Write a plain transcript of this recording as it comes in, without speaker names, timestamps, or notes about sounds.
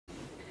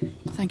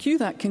Thank you.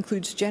 That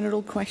concludes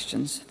general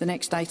questions. The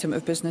next item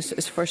of business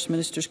is First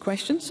Minister's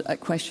questions. At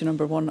question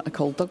number 1, I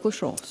call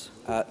Douglas Ross.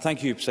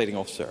 Thank you, Presiding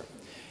Officer.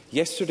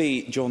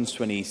 Yesterday, John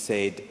Swinney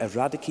said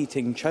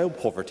eradicating child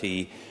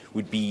poverty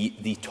would be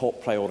the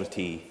top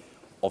priority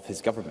of his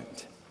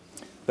government.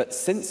 But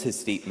since his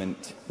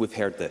statement, we've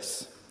heard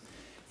this.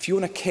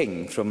 Fiona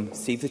King from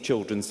Save the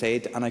Children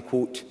said, and I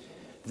quote,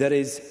 "There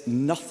is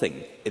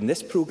nothing in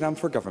this programme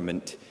for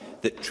government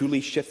that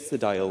truly shifts the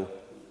dial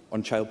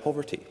on child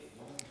poverty."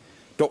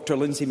 Dr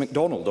Lindsay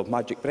MacDonald of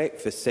Magic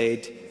Breakfast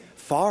said,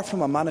 "Far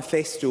from a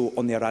manifesto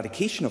on the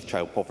eradication of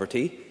child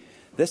poverty,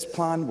 this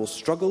plan will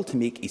struggle to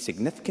make a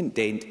significant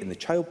dent in the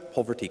child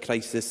poverty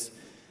crisis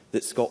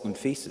that Scotland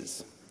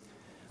faces."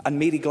 And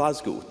Mary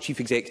Glasgow,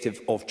 Chief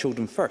Executive of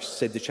Children First,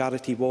 said the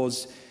charity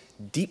was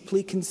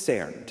deeply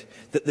concerned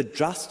that the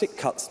drastic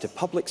cuts to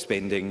public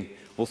spending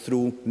will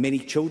throw many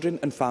children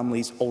and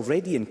families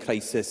already in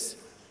crisis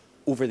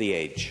over the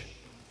edge.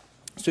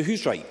 So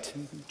who's right,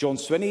 John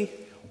Swinney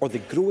or the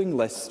growing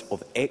list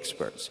of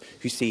experts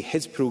who say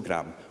his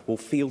programme will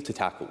fail to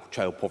tackle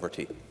child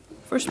poverty?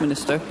 First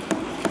Minister.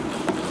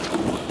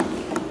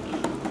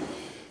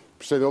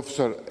 Presiding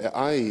Officer,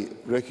 I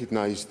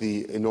recognise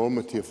the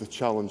enormity of the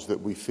challenge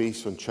that we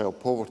face on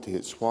child poverty.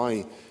 It's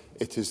why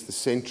it is the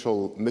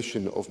central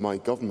mission of my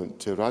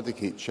government to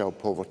eradicate child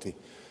poverty.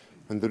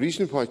 And the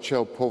reason why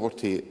child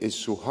poverty is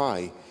so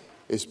high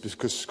is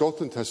because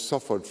Scotland has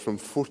suffered from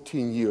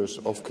 14 years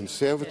of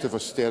Conservative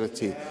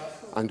austerity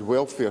and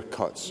welfare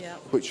cuts,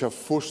 which have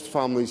forced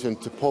families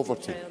into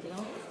poverty.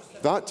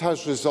 That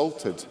has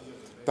resulted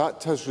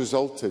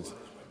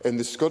in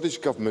the Scottish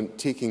Government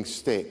taking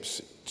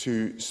steps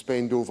to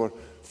spend over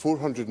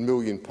 £400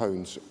 million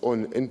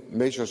on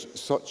measures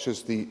such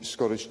as the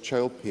Scottish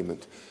Child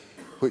Payment,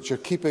 which,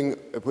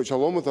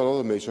 along with our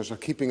other measures, are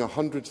keeping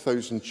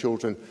 100,000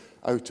 children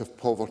out of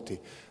poverty.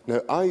 Now,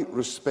 I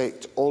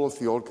respect all of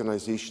the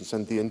organisations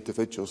and the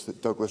individuals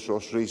that Douglas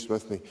Ross raised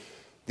with me.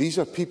 These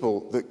are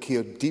people that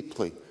care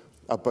deeply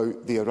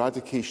about the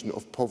eradication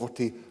of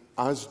poverty,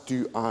 as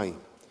do I.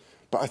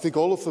 But I think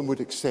all of them would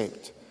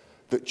accept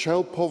that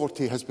child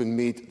poverty has been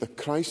made the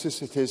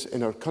crisis it is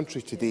in our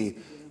country today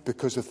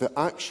because of the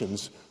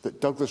actions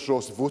that Douglas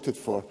Ross voted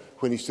for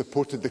when he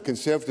supported the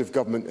Conservative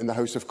government in the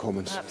House of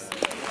Commons.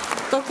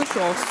 Douglas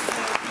Ross.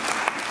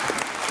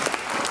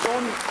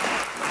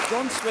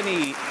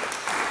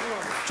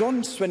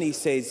 John Swinney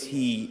says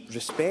he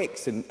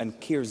respects and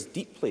cares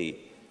deeply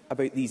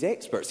about these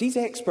experts. These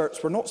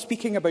experts were not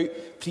speaking about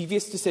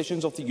previous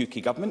decisions of the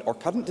UK Government or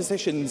current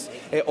decisions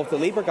of the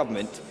Labour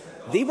Government.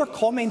 They were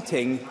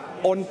commenting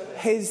on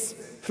his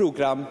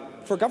programme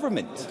for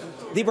government.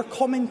 They were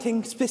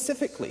commenting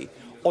specifically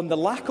on the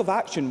lack of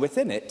action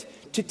within it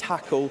to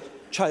tackle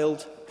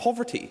child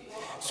poverty.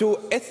 So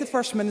if the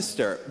First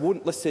Minister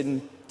won't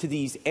listen to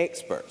these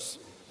experts,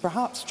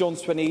 perhaps John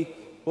Swinney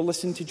will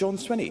listen to John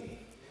Swinney.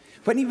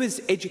 When he was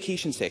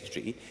Education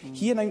Secretary,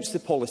 he announced the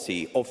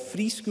policy of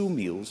free school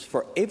meals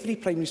for every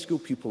primary school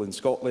pupil in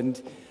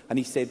Scotland, and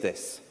he said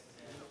this: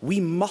 "We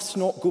must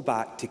not go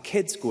back to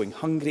kids going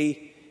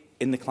hungry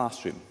in the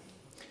classroom."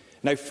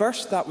 Now,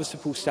 first that was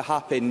supposed to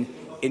happen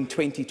in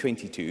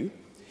 2022,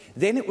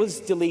 then it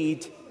was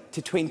delayed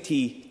to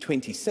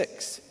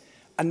 2026,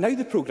 and now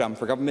the programme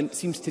for government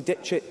seems to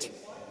ditch it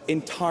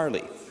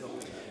entirely.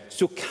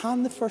 So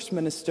can the First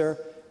Minister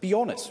be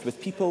honest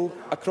with people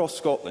across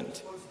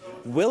Scotland?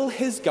 Will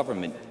his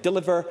government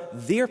deliver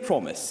their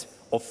promise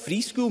of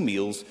free school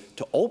meals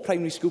to all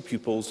primary school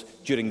pupils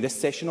during this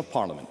session of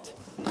Parliament?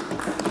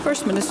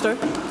 First Minister.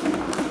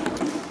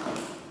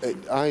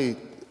 I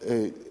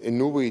in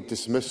no way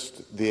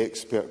dismissed the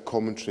expert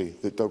commentary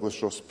that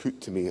Douglas Ross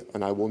put to me,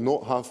 and I will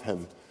not have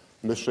him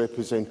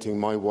misrepresenting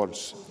my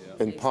words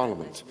in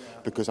Parliament,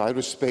 because I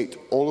respect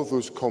all of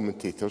those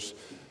commentators,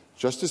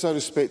 just as I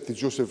respect the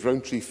Joseph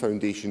Rowntree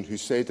Foundation, who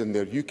said in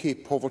their UK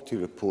Poverty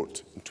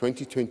Report in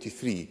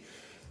 2023,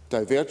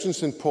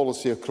 divergence in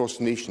policy across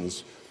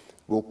nations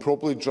will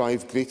probably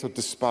drive greater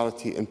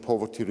disparity in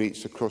poverty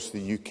rates across the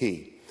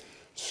UK.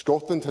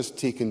 Scotland has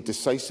taken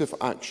decisive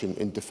action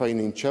in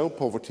defining child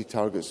poverty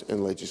targets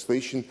in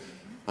legislation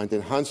and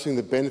enhancing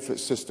the benefit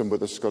system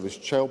with the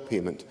Scottish Child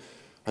Payment.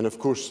 And of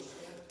course,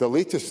 the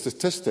latest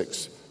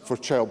statistics for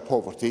child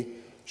poverty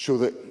show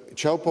that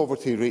child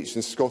poverty rates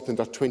in Scotland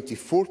are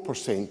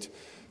 24%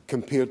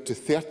 compared to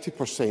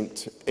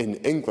 30% in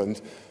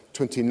England,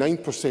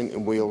 29%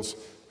 in Wales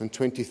and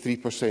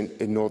 23%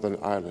 in Northern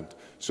Ireland.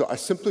 So I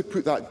simply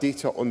put that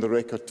data on the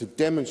record to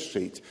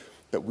demonstrate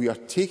that we are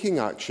taking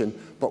action,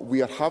 but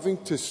we are having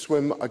to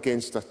swim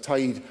against a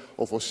tide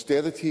of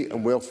austerity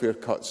and welfare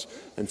cuts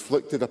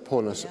inflicted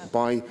upon us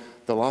by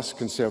the last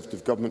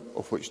Conservative government,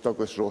 of which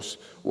Douglas Ross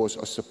was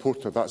a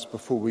supporter. That's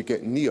before we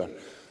get near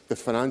the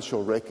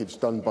financial wreckage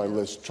done by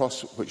Liz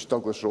Truss, which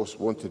Douglas Ross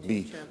wanted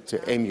me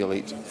to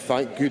emulate.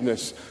 Thank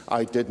goodness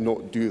I did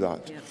not do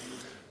that.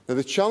 Now,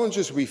 the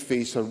challenges we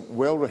face are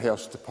well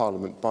rehearsed to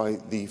Parliament by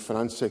the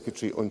Finance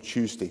Secretary on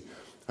Tuesday.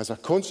 As a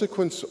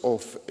consequence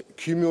of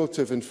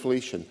cumulative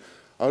inflation,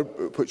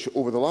 which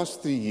over the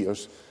last 3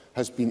 years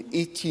has been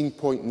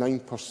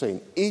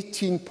 18.9%.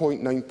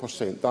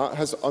 18.9%. That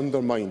has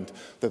undermined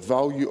the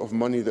value of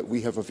money that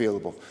we have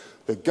available.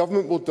 The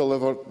Government will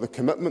deliver the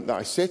commitment that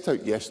I set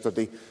out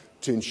yesterday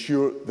to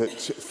ensure that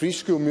free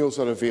school meals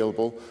are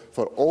available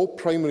for all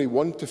primary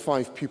 1 to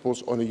 5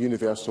 pupils on a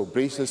universal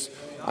basis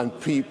and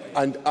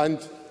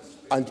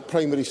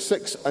primary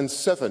 6 and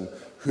 7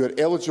 who are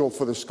eligible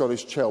for the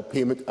Scottish Child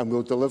Payment, and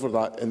will deliver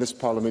that in this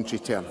parliamentary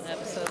term.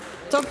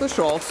 Douglas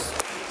Ross.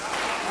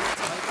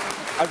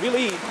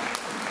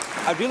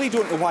 I really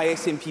don't know why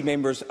SNP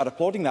members are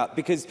applauding that,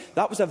 because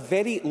that was a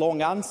very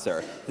long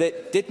answer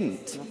that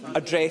didn't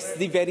address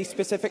the very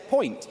specific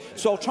point.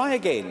 So I'll try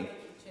again.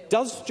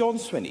 Does John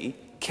Swinney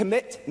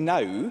commit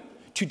now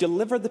to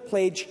deliver the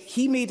pledge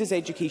he made as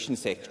Education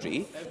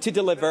Secretary to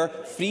deliver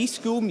free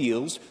school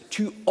meals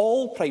to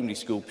all primary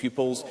school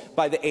pupils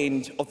by the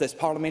end of this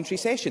parliamentary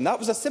session? That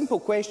was a simple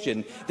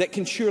question that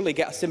can surely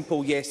get a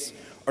simple yes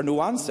or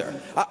no answer.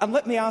 And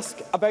let me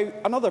ask about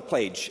another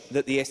pledge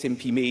that the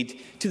SNP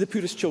made to the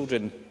poorest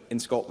children in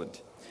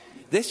Scotland.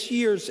 This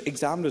year's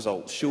exam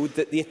results showed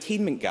that the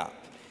attainment gap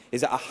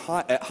is at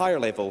a higher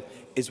level,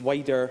 is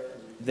wider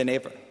than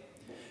ever.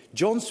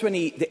 John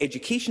Swinney, the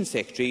Education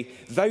Secretary,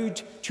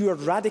 vowed to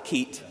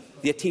eradicate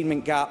the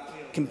attainment gap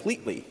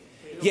completely.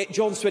 Yet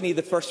John Swinney,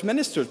 the First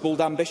Minister's bold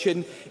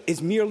ambition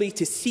is merely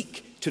to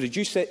seek to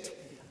reduce it,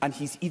 and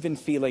he's even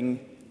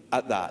failing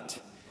at that.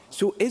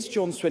 So is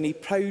John Swinney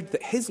proud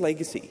that his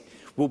legacy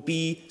will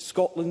be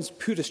Scotland's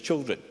poorest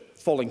children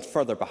falling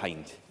further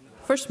behind?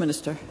 First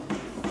Minister.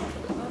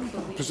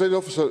 Presiding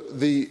Officer,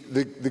 the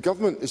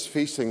Government is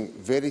facing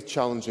very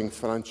challenging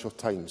financial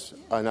times,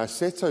 and I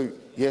set out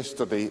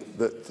yesterday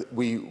that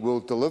we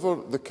will deliver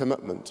the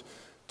commitment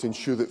to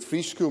ensure that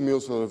free school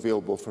meals are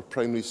available for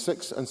primary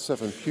 6 and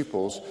 7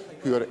 pupils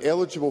who are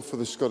eligible for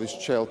the Scottish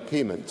Child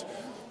Payment.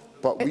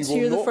 But we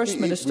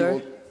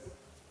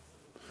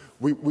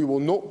will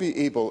not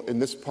be able in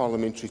this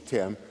parliamentary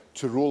term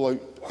to roll out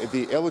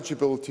the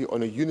eligibility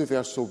on a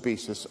universal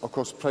basis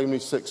across primary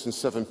 6 and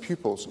 7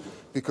 pupils,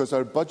 because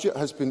our budget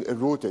has been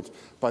eroded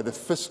by the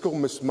fiscal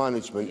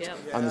mismanagement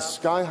and the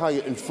sky-high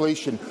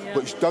inflation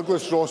which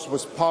Douglas Ross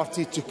was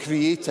party to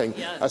creating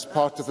as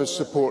part of his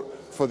support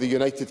for the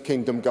United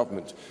Kingdom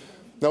Government.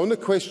 Now, on the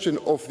question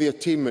of the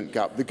attainment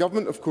gap, the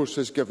Government, of course,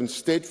 has given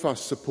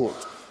steadfast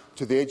support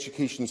to the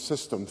education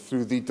system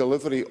through the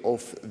delivery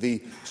of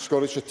the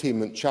Scottish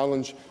Attainment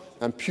Challenge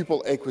and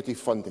pupil equity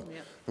funding.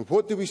 And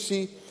what do we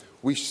see?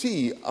 We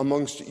see,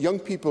 amongst young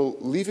people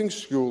leaving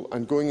school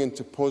and going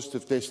into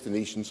positive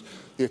destinations,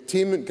 the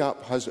attainment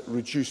gap has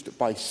reduced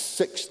by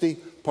 60%.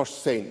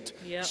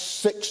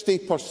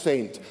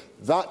 60%.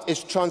 That is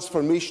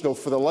transformational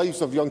for the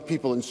lives of young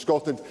people in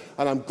Scotland,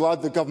 and I'm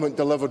glad the Government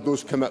delivered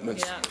those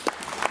commitments.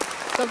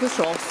 Douglas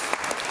Ross.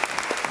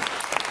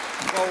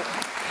 Well,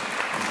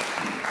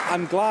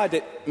 I'm glad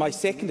at my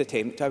second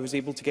attempt I was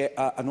able to get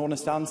an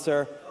honest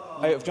answer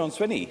out of John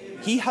Swinney.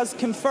 He has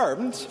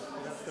confirmed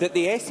that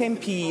the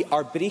SNP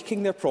are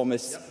breaking their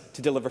promise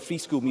to deliver free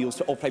school meals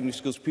to all primary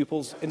school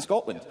pupils in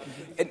Scotland.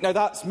 Now,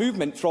 that's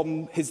movement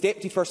from his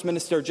Deputy First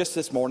Minister just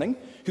this morning,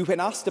 who, when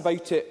asked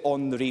about it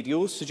on the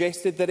radio,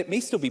 suggested that it may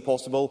still be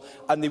possible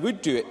and they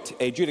would do it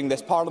during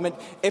this Parliament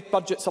if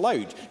budgets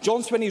allowed.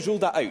 John Swinney's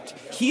ruled that out.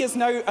 He is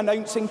now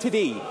announcing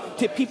today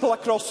to people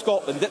across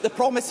Scotland that the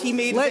promise he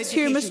made as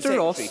Education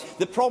Secretary,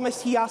 the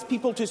promise he asked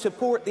people to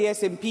support the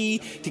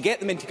SNP to get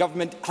them into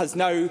government, has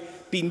now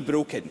been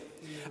broken.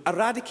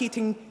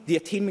 Eradicating the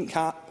attainment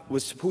gap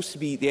was supposed to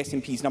be the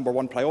SNP's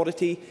 #1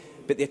 priority,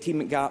 but the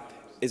attainment gap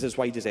is as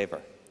wide as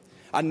ever.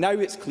 And now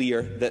it's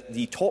clear that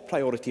the top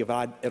priority of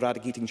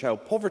eradicating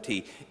child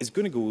poverty is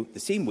going to go the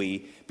same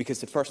way,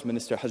 because the First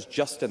Minister has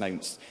just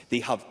announced they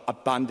have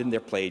abandoned their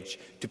pledge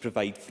to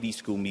provide free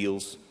school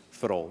meals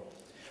for all.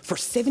 For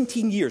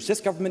 17 years,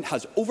 this Government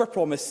has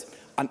overpromised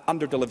and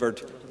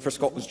underdelivered for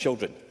Scotland's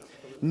children.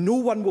 No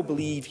one will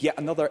believe yet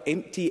another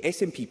empty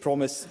SNP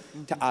promise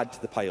to add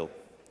to the pile.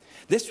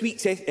 This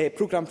week's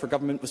programme for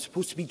government was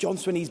supposed to be John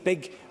Swinney's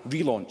big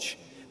relaunch,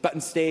 but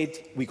instead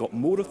we got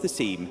more of the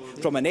same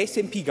from an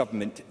SNP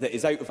government that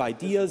is out of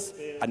ideas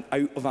and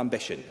out of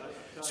ambition.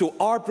 So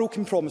are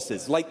broken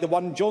promises, like the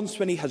one John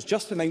Swinney has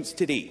just announced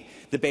today,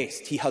 the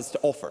best he has to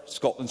offer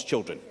Scotland's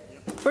children?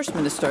 First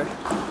Minister.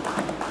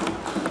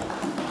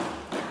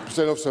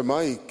 President Officer,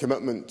 my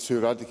commitment to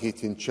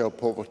eradicating child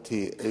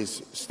poverty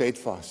is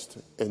steadfast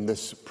in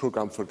this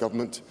programme for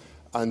government,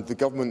 and the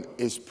Government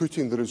is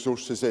putting the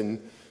resources in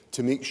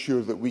to make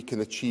sure that we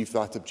can achieve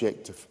that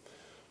objective,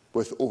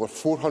 with over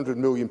 £400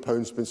 million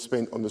being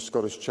spent on the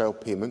Scottish Child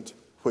Payment,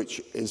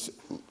 which is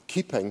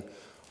keeping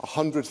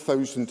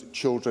 100,000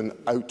 children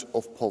out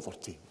of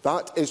poverty.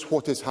 That is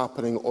what is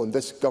happening on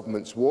this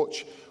Government's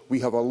watch.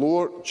 We have a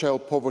lower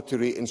child poverty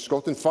rate in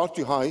Scotland, far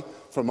too high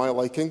for my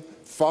liking,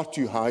 far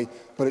too high,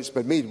 but it's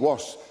been made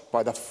worse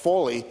by the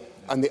folly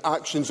and the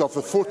actions of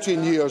the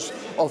 14 years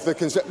of the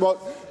Well,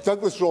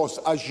 Douglas Ross,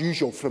 as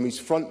usual, from his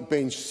front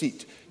bench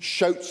seat,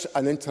 shouts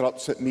and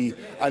interrupts at me,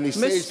 and he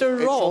says it's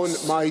on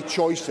my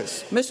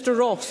choices. Mr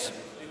Ross.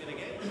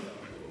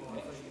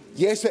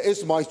 Yes, it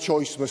is my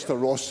choice, Mr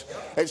Ross.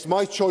 It's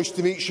my choice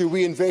to make sure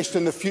we invest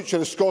in the future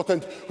of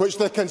Scotland, which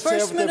the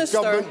Conservative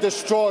government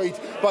destroyed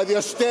by the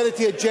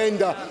austerity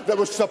agenda that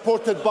was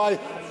supported by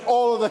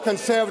all of the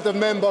Conservative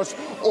members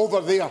over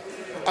there.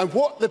 And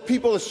what the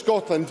people of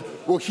Scotland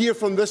will hear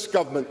from this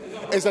government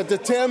is a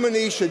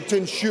determination to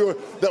ensure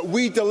that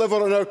we deliver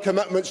on our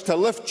commitments to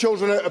lift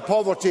children out of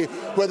poverty,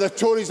 where the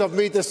Tories have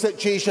made the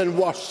situation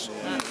worse.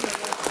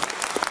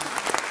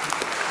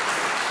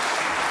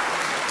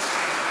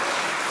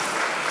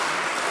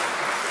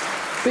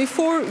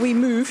 Before we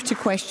move to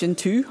question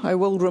 2, I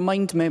will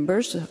remind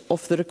members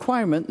of the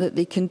requirement that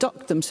they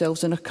conduct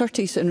themselves in a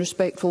courteous and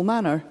respectful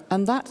manner,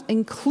 and that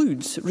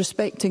includes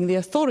respecting the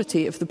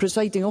authority of the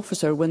presiding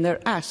officer when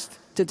they're asked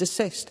to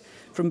desist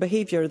from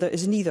behaviour that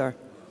is neither.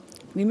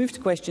 We move to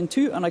question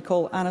 2, and I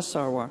call Anas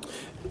Sarwar.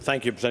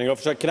 Thank you, Presiding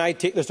Officer. Can I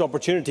take this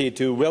opportunity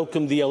to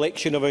welcome the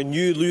election of a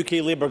new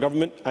UK Labour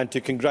government and to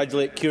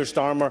congratulate Keir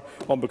Starmer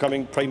on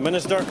becoming Prime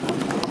Minister?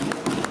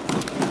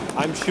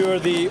 I'm sure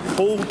the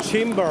whole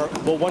chamber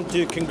will want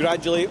to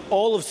congratulate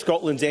all of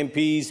Scotland's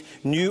MPs,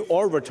 new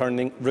or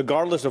returning,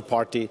 regardless of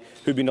party,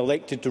 who have been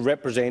elected to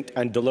represent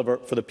and deliver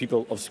for the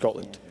people of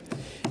Scotland.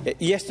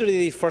 Yesterday,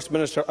 the First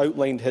Minister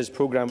outlined his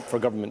programme for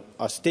government,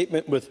 a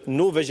statement with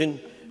no vision,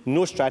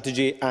 no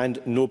strategy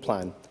and no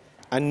plan.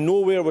 And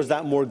nowhere was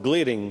that more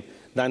glaring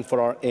than for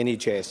our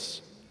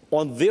NHS.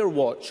 On their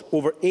watch,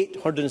 over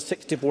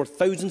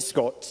 864,000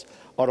 Scots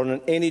are on an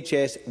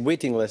NHS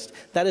waiting list.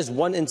 That is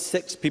 1 in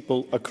 6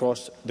 people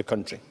across the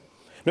country.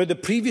 Now, the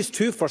previous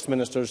 2 First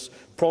Ministers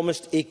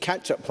promised a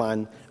catch-up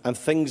plan and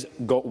things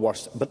got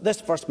worse. But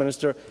this First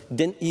Minister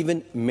didn't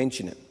even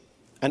mention it.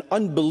 And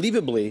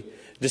unbelievably,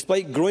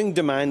 despite growing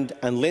demand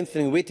and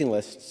lengthening waiting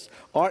lists,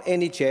 our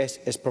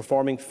NHS is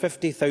performing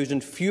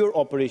 50,000 fewer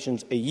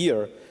operations a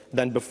year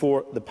than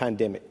before the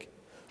pandemic.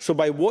 So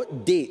by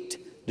what date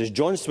does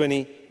John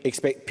Swinney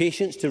expect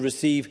patients to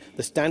receive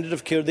the standard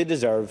of care they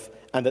deserve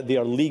and that they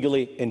are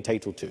legally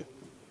entitled to?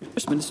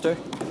 First Minister.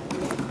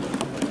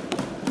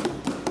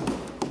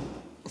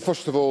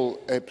 First of all,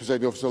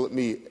 Presiding Officer, let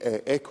me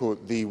echo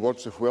the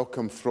words of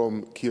welcome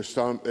from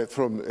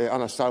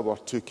Anas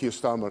Sarwar to Keir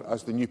Starmer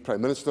as the new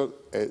Prime Minister.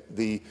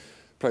 The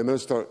Prime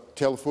Minister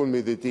telephoned me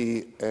the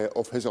day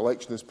of his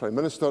election as Prime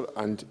Minister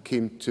and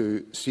came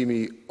to see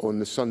me on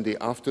the Sunday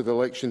after the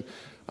election,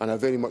 and I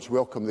very much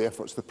welcome the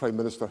efforts the Prime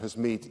Minister has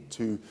made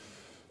to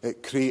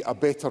create a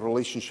better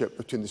relationship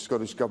between the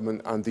Scottish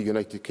Government and the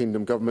United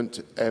Kingdom Government.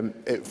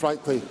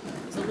 Frankly,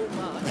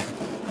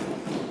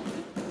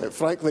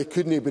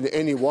 couldn't have been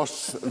any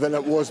worse than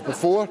it was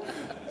before,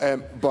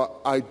 but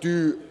I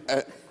do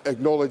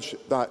acknowledge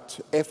that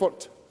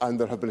effort, and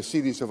there have been a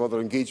series of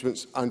other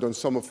engagements, and on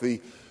some of the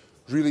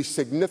really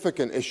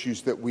significant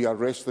issues that we are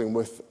wrestling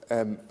with,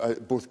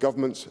 both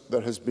governments,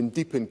 there has been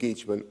deep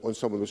engagement on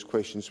some of those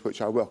questions,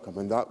 which I welcome,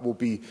 and that will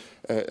be,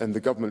 and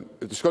the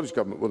Scottish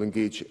Government will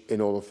engage in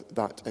all of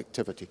that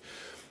activity.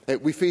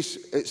 We face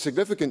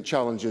significant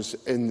challenges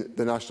in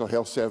the National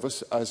Health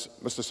Service, as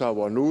Mr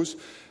Sarwar knows.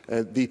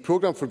 The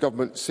programme for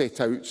government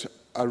set out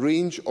a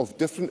range of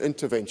different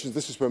interventions.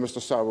 This is where Mr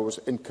Sarwar was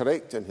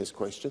incorrect in his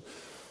question.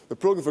 The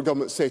programme for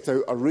government set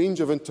out a range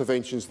of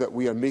interventions that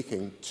we are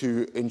making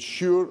to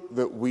ensure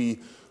that we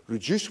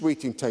reduce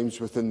waiting times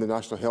within the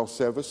National Health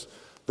Service,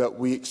 that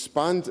we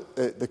expand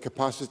the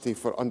capacity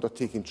for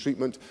undertaking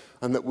treatment,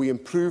 and that we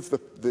improve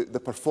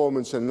the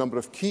performance in a number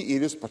of key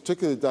areas,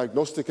 particularly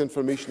diagnostic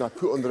information. I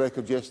put on the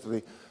record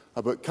yesterday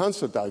about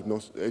cancer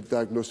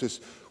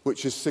diagnosis,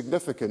 which is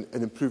significant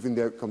in improving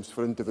the outcomes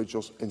for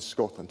individuals in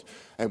Scotland.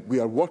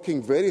 We are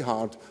working very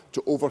hard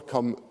to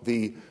overcome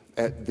the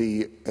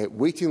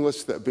waiting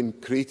lists that have been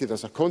created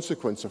as a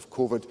consequence of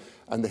COVID,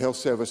 and the Health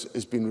Service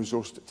is being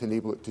resourced to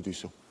enable it to do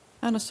so.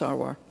 Anas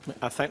Sarwar.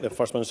 I thank the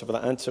First Minister for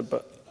that answer,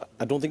 but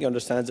I don't think he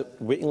understands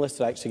that waiting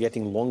lists are actually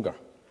getting longer.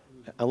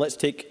 And let's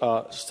take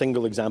a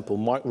single example.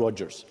 Mark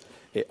Rogers,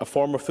 a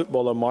former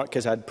footballer. Mark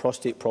has had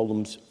prostate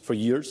problems for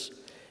years.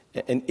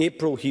 In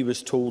April, he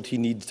was told he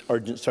needs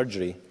urgent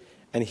surgery,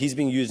 and he's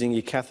been using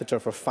a catheter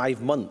for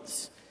 5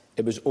 months.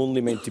 It was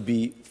only meant to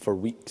be for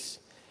weeks.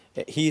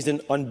 He's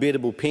in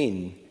unbearable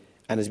pain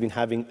and has been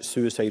having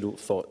suicidal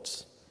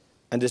thoughts.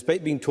 And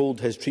despite being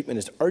told his treatment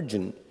is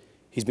urgent,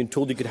 he's been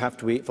told he could have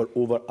to wait for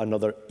over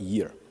another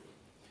year.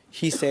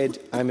 He said,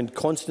 "I'm in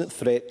constant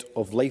threat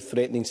of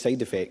life-threatening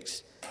side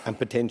effects and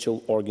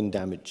potential organ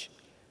damage.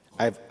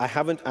 I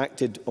haven't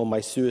acted on my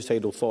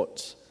suicidal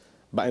thoughts,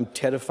 but I'm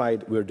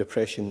terrified where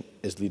depression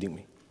is leading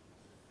me."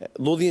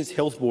 Lothians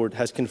Health Board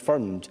has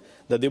confirmed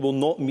that they will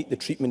not meet the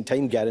treatment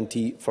time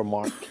guarantee for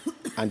Mark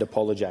and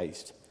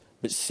apologised.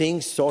 But saying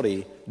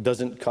sorry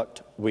doesn't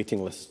cut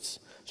waiting lists.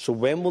 So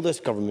when will this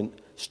government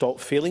stop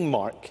failing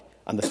Mark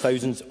and the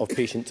thousands of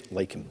patients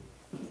like him?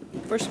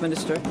 First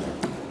Minister.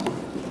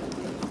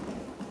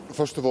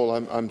 First of all,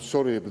 I'm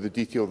sorry about the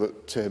detail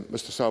that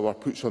Mr Sarwar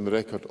puts on the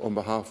record on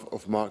behalf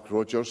of Mark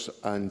Rogers,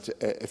 and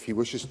if he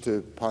wishes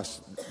to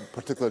pass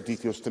particular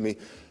details to me,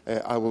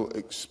 I will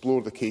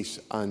explore the case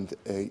and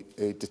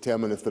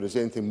determine if there is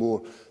anything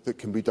more that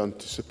can be done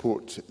to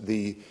support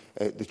the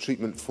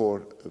treatment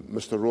for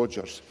Mr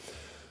Rogers.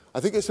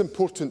 I think it's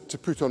important to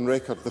put on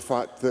record the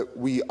fact that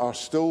we are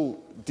still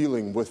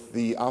dealing with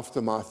the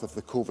aftermath of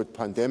the COVID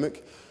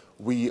pandemic.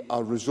 We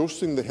are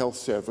resourcing the health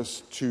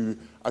service to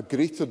a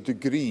greater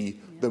degree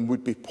than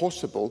would be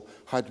possible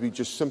had we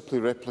just simply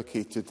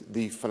replicated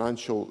the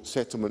financial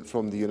settlement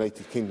from the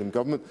United Kingdom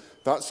Government.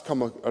 That's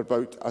come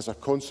about as a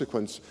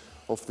consequence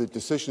of the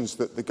decisions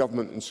that the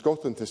Government in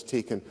Scotland has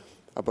taken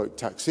about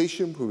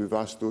taxation, where we've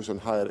asked those on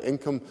higher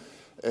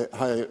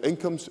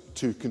incomes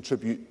to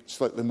contribute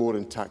slightly more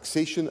in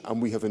taxation, and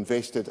we have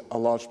invested a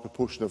large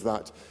proportion of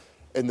that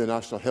in the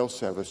National Health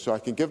Service. So I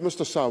can give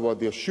Mr Sarwar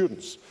the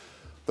assurance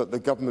that the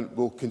Government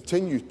will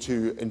continue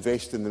to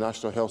invest in the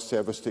National Health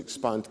Service to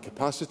expand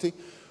capacity.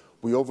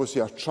 We obviously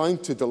are trying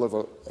to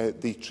deliver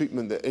the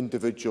treatment that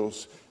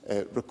individuals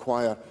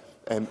require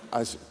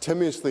as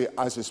timeously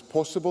as is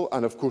possible,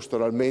 and of course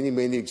there are many,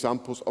 many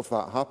examples of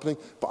that happening,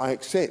 but I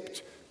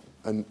accept,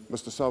 and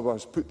Mr Sarwar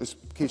has put this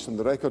case on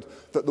the record,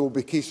 that there will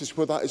be cases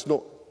where that is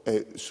not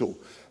so,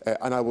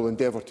 and I will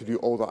endeavour to do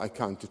all that I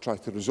can to try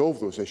to resolve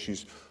those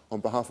issues on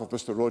behalf of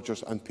Mr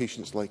Rogers and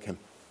patients like him.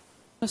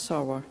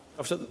 Sarwar.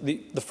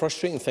 The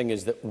frustrating thing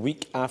is that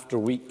week after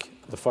week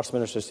the First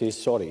Minister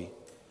says sorry,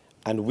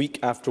 and week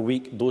after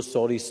week those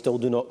sorries still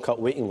do not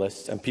cut waiting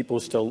lists, and people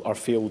still are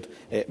failed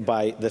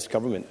by this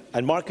government.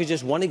 And Mark is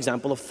just one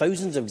example of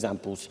thousands of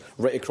examples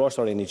right across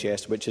our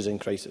NHS which is in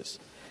crisis.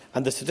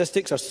 And the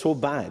statistics are so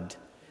bad,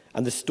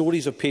 and the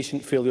stories of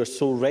patient failure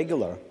so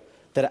regular,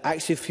 that it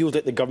actually feels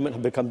like the government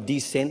have become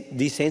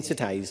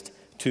desensitised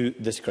to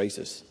this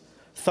crisis.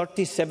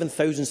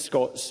 37,000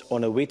 Scots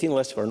on a waiting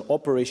list for an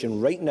operation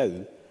right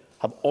now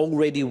have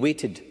already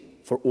waited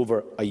for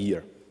over a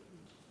year.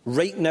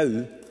 Right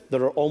now,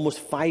 there are almost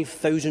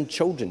 5,000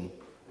 children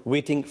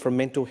waiting for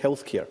mental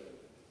health care.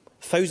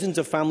 Thousands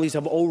of families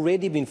have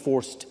already been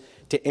forced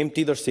to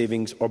empty their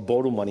savings or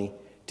borrow money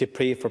to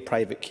pay for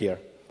private care,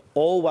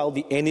 all while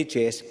the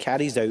NHS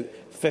carries out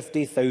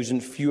 50,000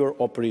 fewer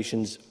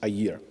operations a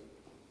year.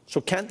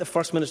 So can't the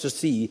First Minister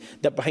see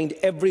that behind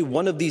every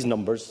one of these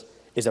numbers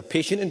is a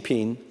patient in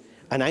pain,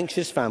 an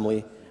anxious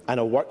family and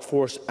a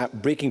workforce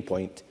at breaking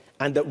point,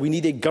 and that we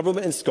need a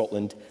government in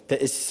Scotland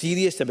that is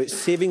serious about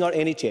saving our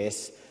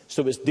NHS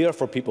so it's there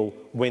for people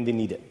when they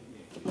need it?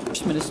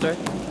 First Minister.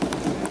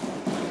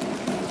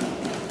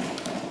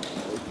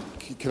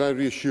 Can I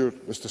reassure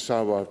Mr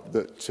Sarwar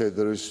that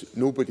there is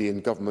nobody in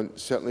government,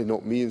 certainly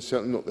not me and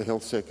certainly not the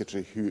Health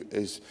Secretary, who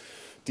is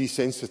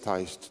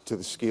desensitised to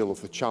the scale of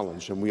the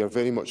challenge, and we are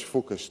very much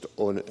focused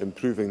on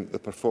improving the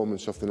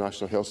performance of the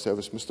National Health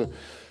Service. Mr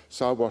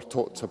Sarwar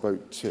talked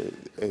about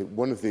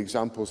one of the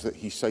examples that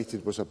he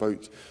cited was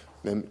about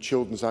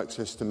children's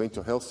access to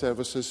mental health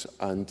services,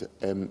 and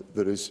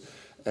there is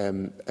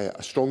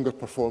a stronger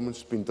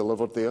performance being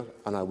delivered there,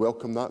 and I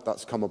welcome that.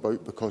 That's come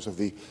about because of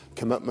the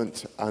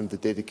commitment and the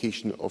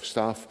dedication of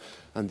staff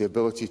and the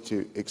ability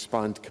to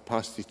expand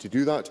capacity to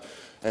do that.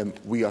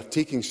 We are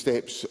taking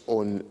steps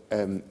on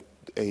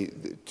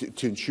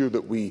to ensure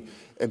that we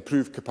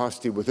improve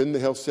capacity within the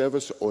health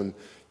service. On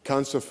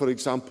cancer, for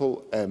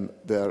example,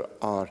 there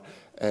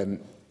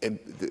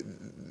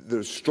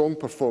is strong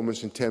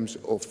performance in terms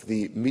of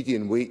the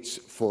median waits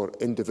for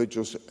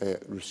individuals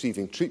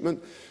receiving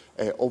treatment.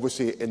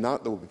 Obviously, in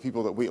that, there will be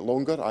people that wait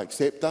longer. I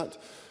accept that.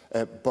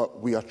 But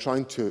we are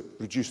trying to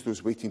reduce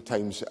those waiting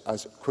times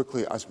as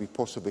quickly as we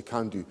possibly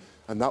can do.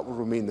 And that will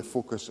remain the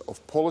focus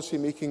of policy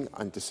making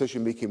and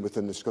decision making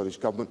within the Scottish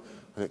Government,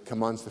 and it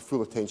commands the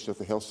full attention of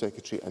the Health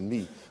Secretary and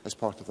me as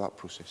part of that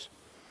process.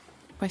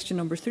 Question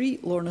number 3,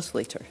 Lorna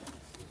Slater.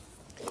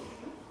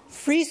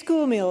 Free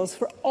school meals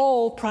for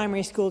all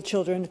primary school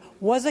children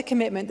was a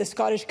commitment the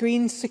Scottish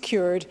Greens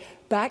secured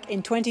back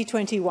in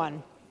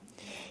 2021.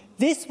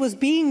 This was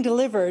being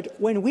delivered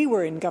when we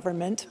were in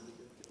government.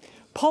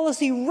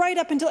 Policy right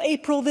up until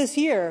April this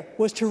year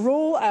was to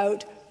roll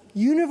out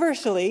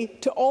universally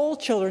to all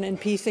children in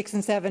P6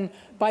 and 7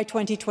 by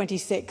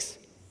 2026.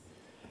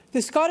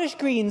 The Scottish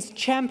Greens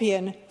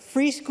champion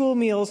free school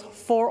meals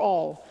for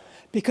all,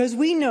 because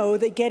we know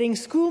that getting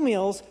school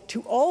meals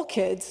to all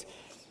kids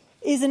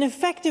is an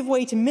effective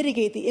way to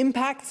mitigate the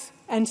impacts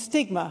and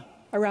stigma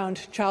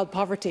around child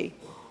poverty.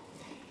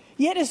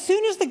 Yet as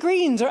soon as the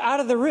Greens are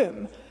out of the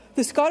room,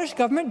 the Scottish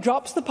Government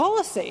drops the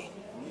policy.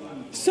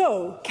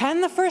 So,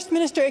 can the First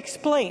Minister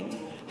explain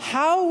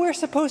how we're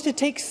supposed to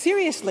take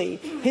seriously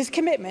his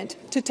commitment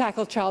to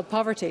tackle child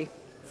poverty?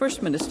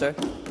 First Minister.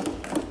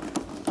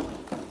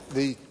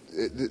 The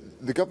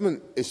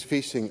Government is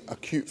facing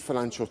acute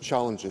financial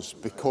challenges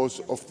because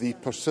of the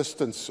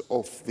persistence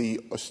of the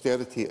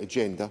austerity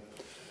agenda,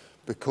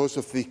 because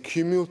of the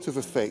cumulative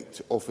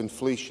effect of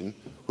inflation,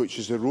 which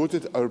has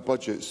eroded our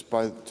budgets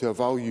to a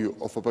value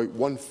of about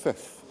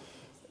 1/5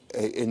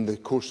 in the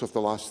course of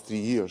the last 3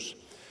 years.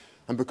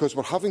 and because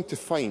we're having to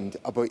find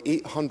about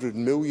 £800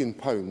 million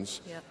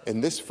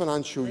in this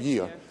financial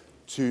year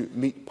to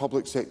meet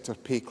public sector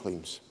pay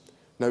claims.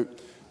 Now,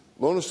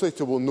 Lorna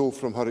Slater will know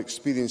from her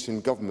experience in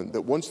government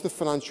that once the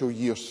financial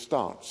year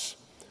starts,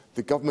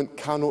 the government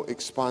cannot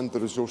expand the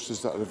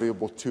resources that are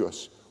available to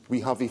us. We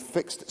have a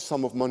fixed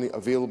sum of money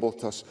available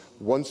to us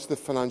once the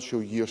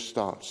financial year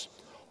starts.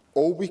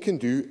 All we can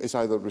do is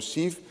either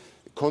receive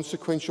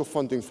consequential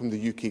funding from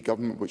the UK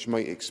Government, which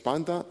might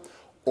expand that,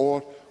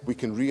 or we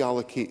can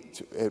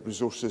reallocate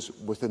resources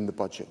within the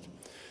budget.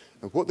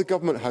 And what the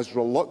Government has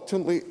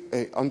reluctantly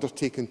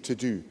undertaken to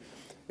do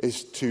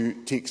is to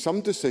take some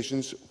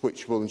decisions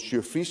which will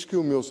ensure free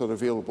school meals are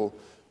available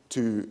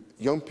to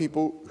young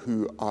people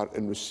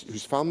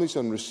whose families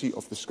are in receipt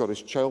of the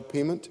Scottish Child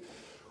Payment,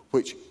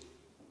 which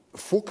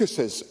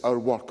focuses our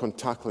work on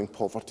tackling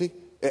poverty.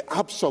 It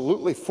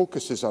absolutely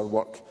focuses our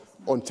work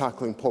on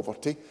tackling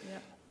poverty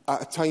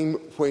at a time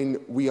when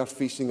we are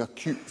facing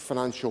acute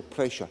financial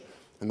pressure.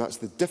 And that's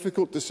the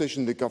difficult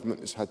decision the Government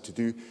has had to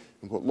do.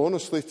 And what Lorna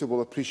Slater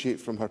will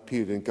appreciate from her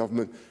period in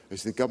government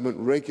is the Government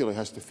regularly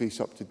has to face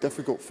up to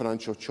difficult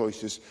financial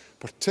choices,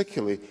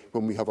 particularly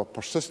when we have a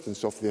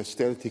persistence of the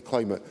austerity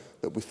climate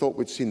that we thought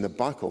we'd seen the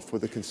back of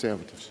with the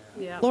Conservatives.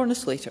 Lorna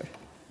Slater.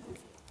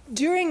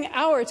 During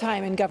our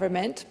time in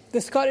government, the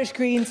Scottish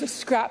Greens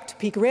scrapped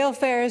peak rail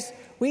fares.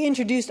 We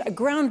introduced a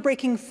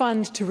groundbreaking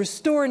fund to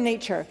restore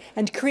nature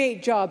and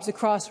create jobs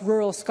across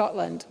rural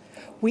Scotland.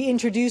 We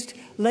introduced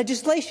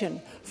legislation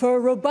for a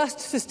robust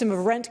system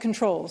of rent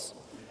controls.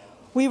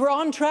 We were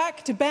on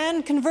track to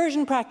ban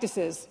conversion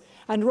practices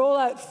and roll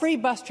out free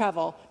bus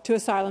travel to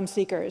asylum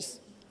seekers.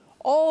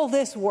 All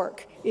this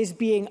work is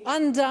being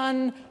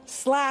undone,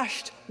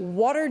 slashed,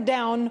 watered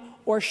down,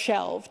 or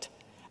shelved.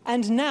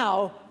 And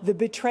now, the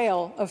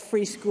betrayal of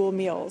free school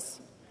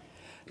meals.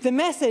 The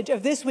message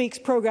of this week's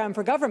programme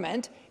for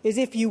government is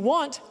if you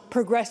want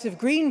progressive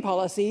Green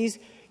policies,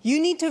 you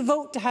need to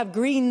vote to have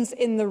Greens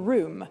in the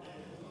room.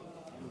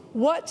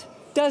 What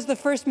does the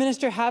First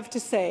Minister have to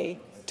say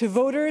to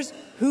voters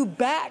who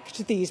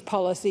backed these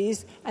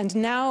policies and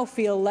now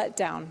feel let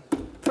down?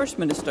 First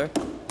Minister.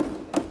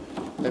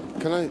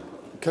 Can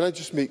I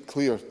just make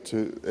clear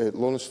to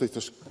Lorna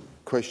Slater's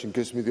question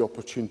gives me the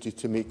opportunity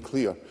to make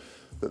clear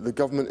that the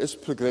Government is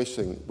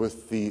progressing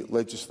with the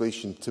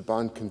legislation to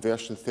ban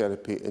conversion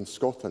therapy in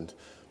Scotland,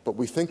 but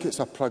we think it's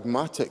a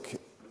pragmatic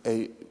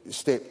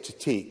step to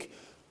take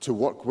to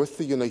work with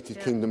the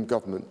United Kingdom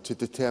Government to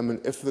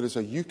determine if there is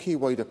a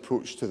UK-wide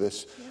approach to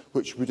this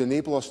which would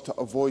enable us to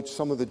avoid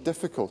some of the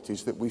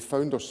difficulties that we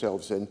found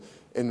ourselves in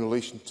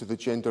relation to the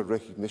gender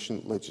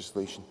recognition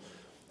legislation.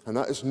 And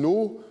that is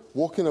no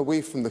walking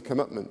away from the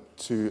commitment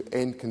to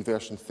end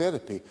conversion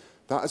therapy.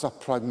 That is a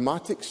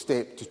pragmatic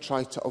step to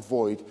try to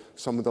avoid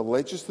some of the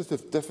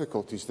legislative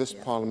difficulties this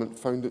Parliament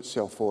found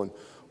itself on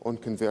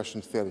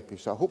conversion therapy.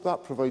 So I hope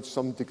that provides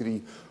some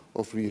degree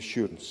of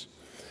reassurance.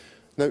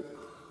 Now,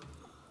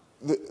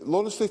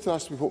 Lorna Slater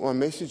asked me what my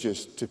message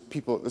is to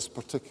people at this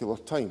particular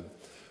time.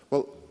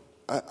 Well,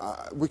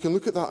 we can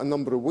look at that a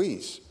number of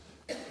ways.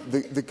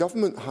 The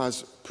Government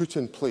has put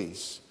in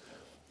place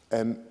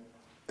and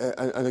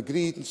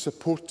agreed and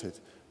supported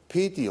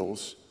pay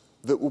deals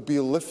that will be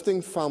lifting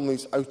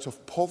families out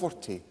of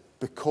poverty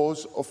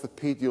because of the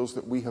pay deals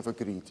that we have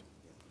agreed.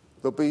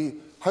 There will be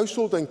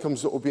household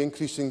incomes that will be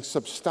increasing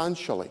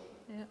substantially.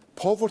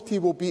 Poverty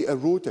will be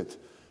eroded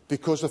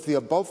because of the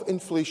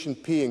above-inflation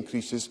pay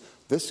increases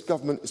this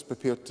Government is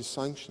prepared to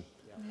sanction.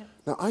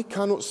 Now, I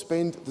cannot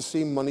spend the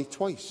same money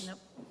twice.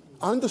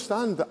 I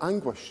understand the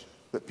anguish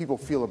that people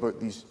feel about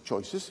these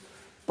choices,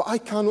 but I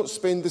cannot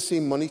spend the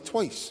same money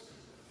twice.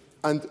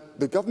 And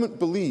the Government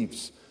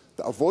believes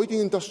that avoiding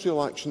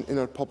industrial action in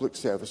our public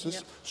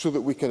services so that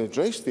we can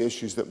address the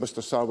issues that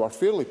Mr Sarwar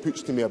fairly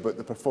puts to me about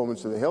the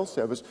performance of the health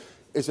service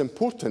is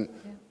important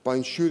by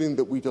ensuring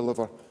that we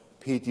deliver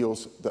pay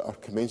deals that are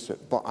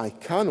commensurate. But I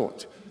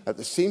cannot, at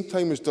the same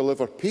time as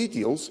deliver pay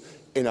deals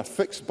in a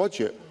fixed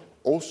budget,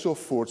 also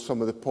afford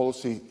some of the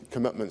policy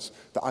commitments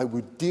that I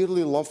would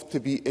dearly love to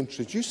be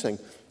introducing,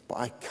 but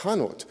I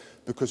cannot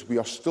because we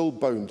are still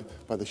bound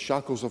by the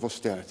shackles of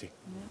austerity.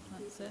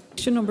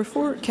 Question number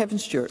 4, Kevin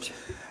Stewart.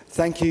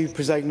 Thank you,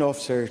 Presiding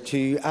Officer.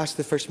 To ask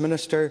the First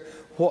Minister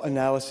what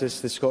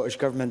analysis the Scottish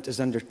Government is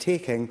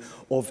undertaking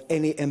of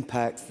any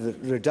impact the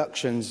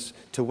reductions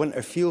to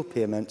winter fuel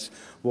payments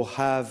will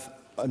have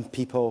on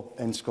people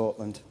in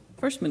Scotland.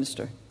 First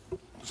Minister.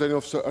 Presiding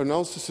Officer, our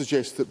analysis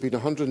suggests that between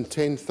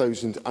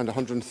 110,000 and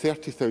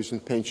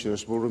 130,000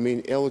 pensioners will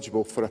remain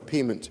eligible for a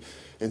payment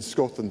in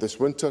Scotland this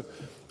winter,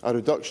 a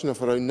reduction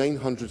of around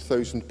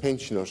 900,000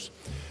 pensioners.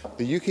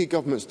 The UK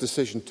Government's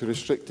decision to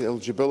restrict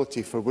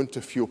eligibility for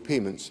winter fuel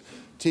payments,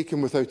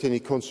 taken without any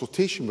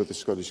consultation with the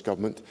Scottish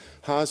Government,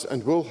 has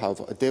and will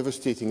have a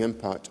devastating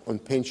impact on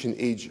pension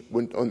age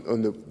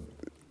winter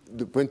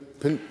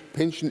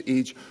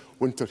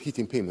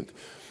heating payment.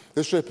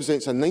 This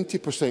represents a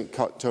 90%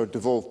 cut to our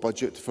devolved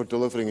budget for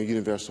delivering a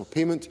universal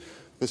payment.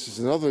 This is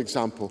another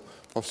example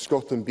of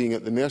Scotland being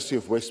at the mercy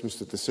of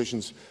Westminster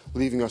decisions,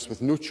 leaving us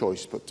with no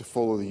choice but to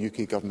follow the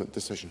UK Government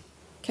decision.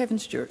 Kevin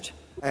Stewart.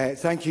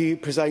 Thank you,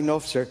 Presiding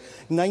Officer.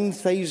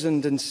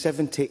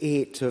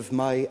 9,078 of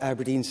my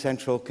Aberdeen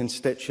Central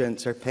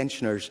constituents are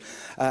pensioners,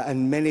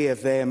 and many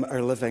of them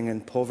are living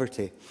in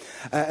poverty.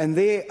 And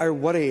they are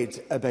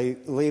worried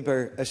about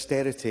Labour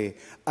austerity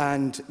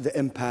and the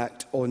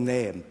impact on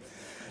them.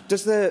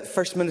 Does the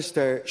First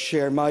Minister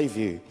share my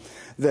view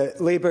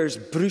that Labour's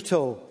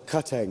brutal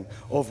cutting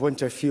of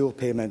winter fuel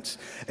payments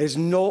is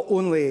not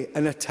only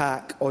an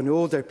attack on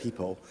older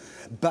people,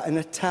 but an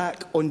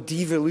attack on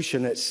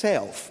devolution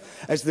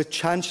itself, as the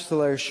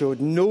Chancellor showed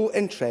no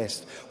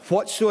interest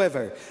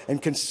whatsoever in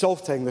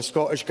consulting the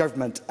Scottish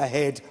Government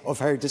ahead of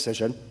her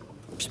decision?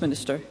 First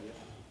Minister.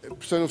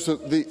 So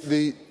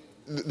the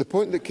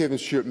point that Kevin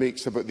Stewart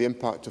makes about the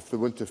impact of the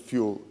winter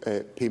fuel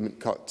payment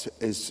cut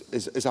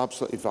is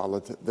absolutely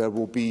valid. There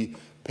will be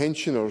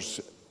pensioners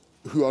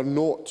who are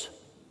not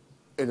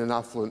in an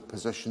affluent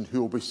position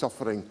who will be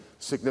suffering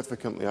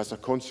significantly as a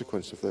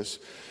consequence of this.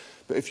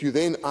 But if you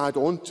then add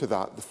on to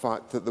that the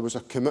fact that there was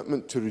a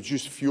commitment to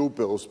reduce fuel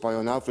bills by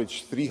on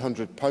average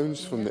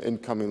 £300 from the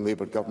incoming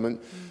Labour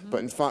government, but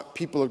in fact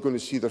people are going to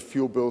see their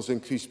fuel bills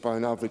increase by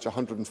an average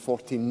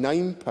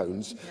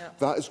 £149,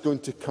 that is going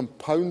to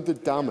compound the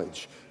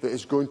damage that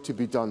is going to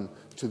be done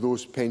to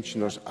those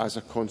pensioners as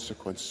a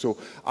consequence. So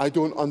I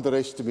don't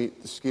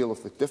underestimate the scale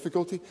of the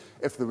difficulty.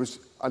 If there was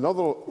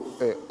another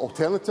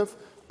alternative,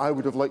 I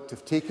would have liked to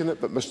have taken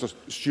it, but Mr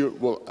Stewart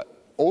will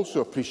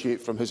also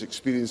appreciate from his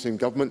experience in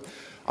government,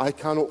 I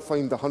cannot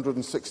find the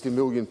 £160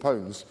 million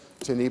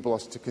to enable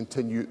us to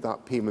continue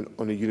that payment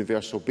on a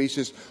universal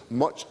basis,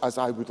 much as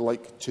I would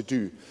like to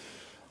do.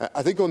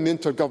 I think on the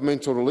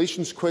intergovernmental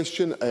relations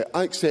question,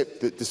 I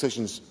accept that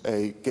decisions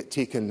get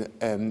taken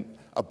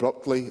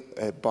abruptly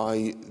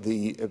by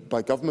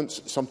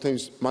governments.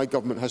 Sometimes my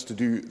government has to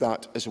do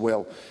that as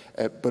well.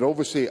 But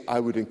obviously I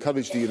would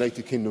encourage the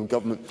United Kingdom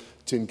Government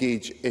to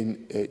engage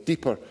in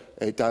deeper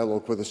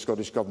dialogue with the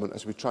Scottish Government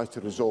as we try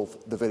to resolve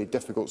the very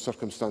difficult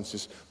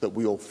circumstances that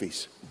we all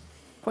face.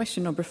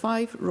 Question number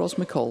 5, Ros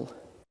McCall.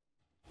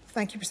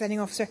 Thank you, Presiding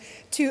Officer.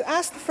 To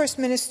ask the First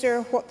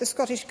Minister what the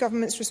Scottish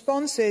Government's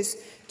response is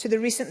to the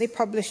recently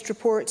published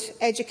report,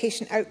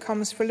 Education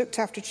Outcomes for Looked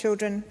After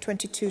Children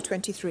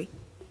 22-23.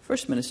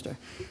 First Minister.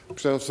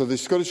 So the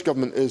Scottish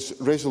Government is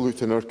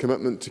resolute in our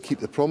commitment to keep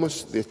the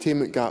promise. The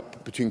attainment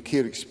gap between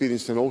care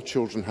experience and all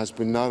children has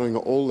been narrowing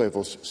at all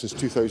levels since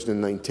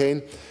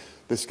 2009-10.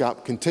 This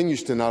gap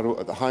continues to narrow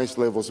at the highest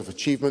levels of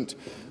achievement,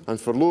 and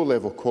for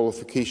low-level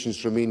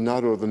qualifications remain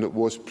narrower than it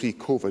was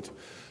pre-COVID.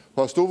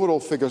 Whilst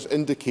overall figures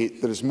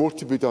indicate there is more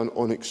to be done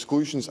on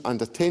exclusions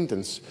and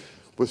attendance,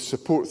 with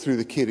support through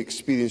the Care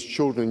Experience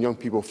Children and Young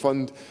People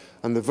Fund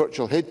and the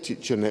Virtual Head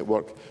Teacher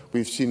Network,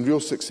 we have seen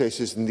real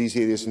successes in these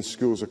areas in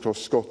schools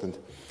across Scotland.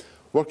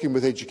 Working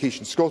with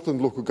Education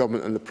Scotland, local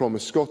government and the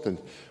Promise Scotland,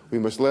 we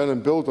must learn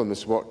and build on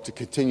this work to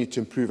continue to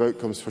improve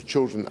outcomes for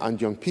children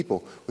and young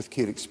people with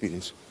care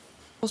experience.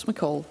 Ros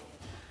McCall.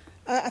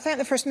 I thank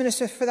the First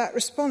Minister for that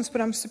response, but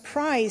I'm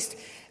surprised.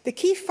 The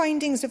key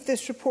findings of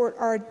this report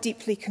are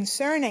deeply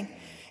concerning.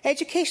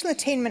 Educational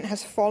attainment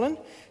has fallen,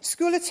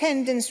 school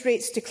attendance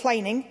rates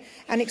declining,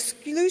 and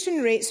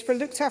exclusion rates for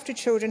looked after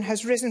children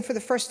has risen for the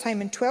first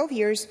time in 12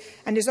 years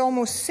and is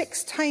almost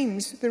 6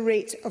 times the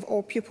rate of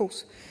all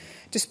pupils.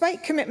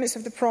 Despite commitments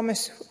of the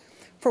Promise,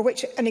 for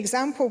which an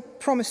example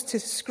promised to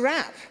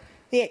scrap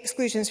the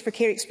exclusions for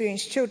care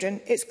experienced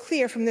children, it's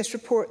clear from this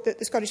report that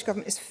the Scottish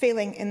Government is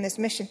failing in this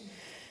mission.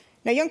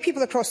 Now, young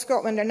people across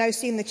Scotland are now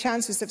seeing the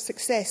chances of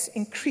success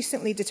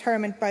increasingly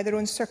determined by their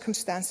own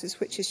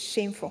circumstances, which is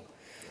shameful.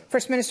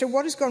 First Minister,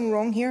 what has gone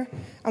wrong here,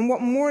 and what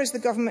more is the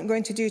Government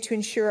going to do to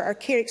ensure our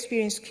care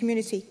experienced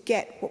community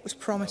get what was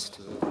promised?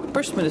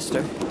 First Minister.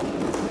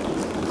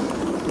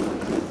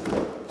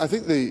 I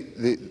think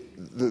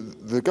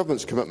the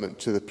Government's commitment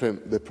to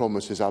the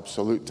promise is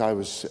absolute. I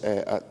was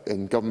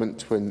in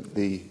government when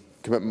the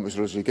commitment was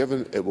originally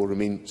given. It will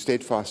remain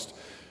steadfast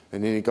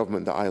in any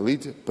government that I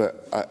lead,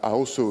 but I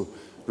also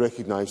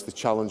recognise the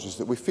challenges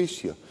that we face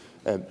here.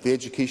 The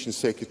Education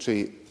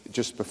Secretary,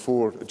 just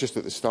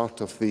at the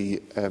start of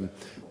the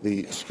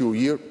school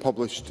year,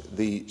 published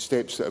the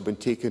steps that have been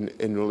taken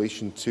in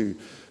relation to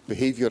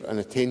behaviour and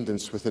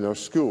attendance within our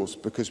schools,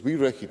 because we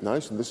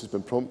recognise, and this has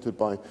been prompted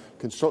by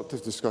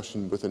constructive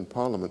discussion within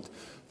Parliament,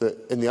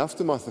 that in the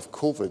aftermath of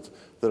COVID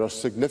there are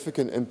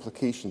significant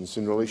implications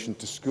in relation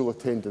to school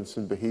attendance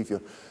and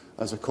behaviour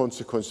as a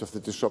consequence of the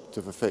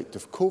disruptive effect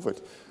of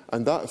COVID,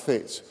 and that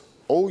affects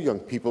all young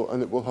people,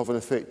 and it will have an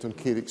effect on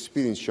care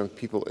experienced young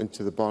people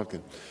into the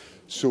bargain.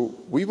 So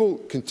we will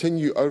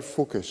continue our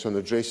focus on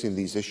addressing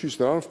these issues.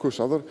 There are, of course,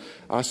 other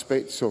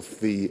aspects of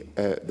the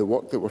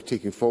work that we're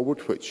taking forward,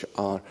 which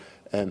are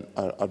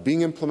are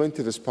being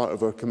implemented as part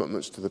of our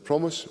commitments to the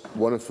promise.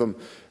 One of them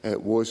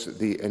was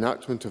the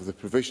enactment of the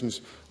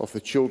provisions of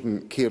the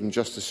Children, Care and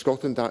Justice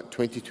Scotland Act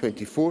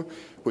 2024,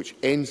 which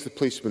ends the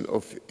placement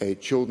of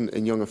children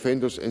in young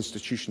offenders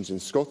institutions in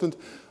Scotland.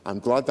 I'm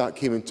glad that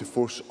came into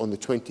force on the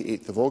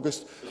 28th of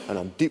August, and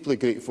I'm deeply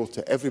grateful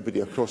to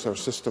everybody across our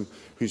system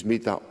who's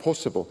made that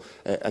possible.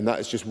 And that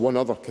is just one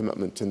other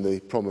commitment in the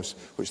promise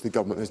which the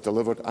Government has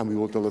delivered, and we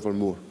will deliver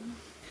more.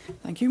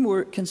 Thank you.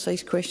 More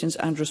concise questions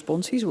and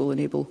responses will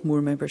enable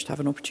more members to have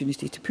an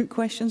opportunity to put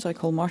questions. I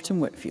call Martin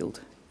Whitfield.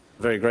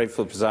 Very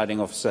grateful, Presiding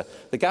Officer.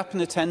 The gap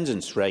in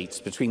attendance rates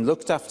between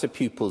looked-after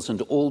pupils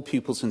and all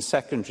pupils in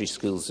secondary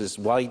schools has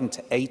widened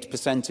to 8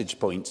 percentage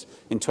points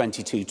in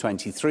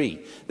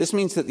 22-23. This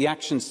means that the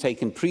actions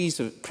taken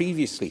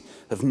previously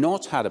have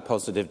not had a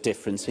positive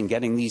difference in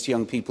getting these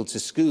young people to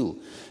school.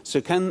 So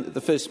can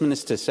the First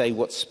Minister say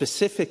what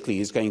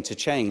specifically is going to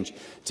change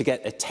to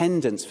get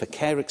attendance for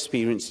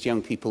care-experienced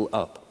young people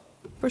up?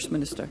 First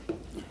Minister.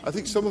 I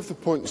think some of the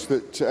points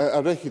that I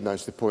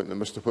recognise the point that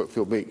Mr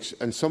Whitfield makes,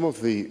 and some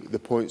of the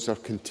points are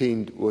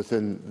contained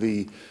within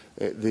the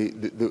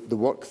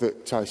work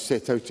that I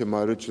set out in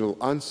my original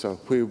answer,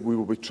 where we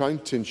will be trying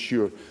to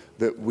ensure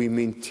that we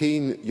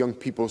maintain young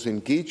people's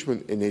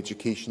engagement in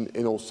education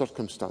in all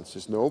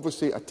circumstances. Now,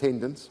 obviously,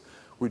 attendance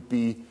would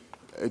be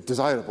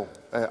desirable,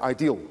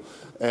 ideal,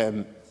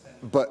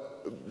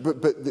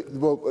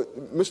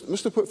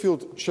 Mr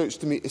Whitfield shouts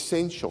to me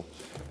essential.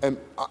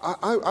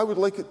 I would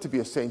like it to be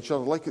essential, I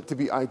would like it to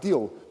be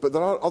ideal, but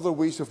there are other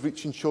ways of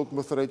reaching children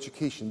with their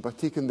education, by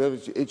taking their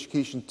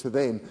education to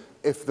them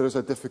if there is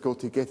a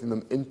difficulty getting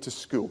them into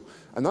school.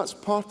 And that's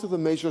part of the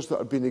measures that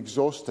are being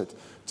exhausted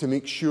to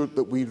make sure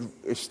that we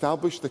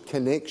establish the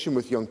connection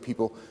with young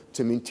people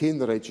to maintain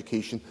their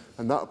education,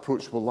 and that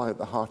approach will lie at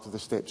the heart of the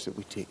steps that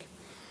we take.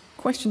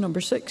 Question number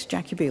 6,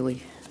 Jackie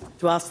Baillie.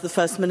 To ask the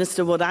First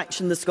Minister what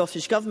action the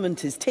Scottish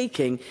Government is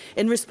taking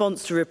in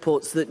response to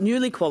reports that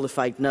newly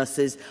qualified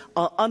nurses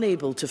are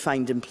unable to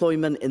find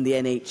employment in the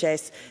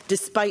NHS,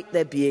 despite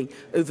there being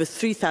over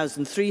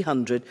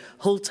 3,300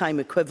 whole-time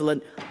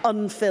equivalent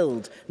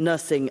unfilled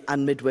nursing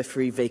and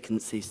midwifery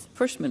vacancies.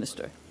 First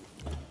Minister.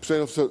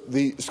 President Officer,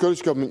 the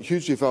Scottish Government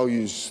hugely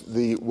values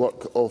the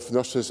work of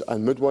nurses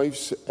and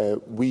midwives.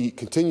 We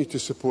continue to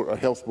support our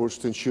health boards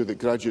to ensure that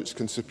graduates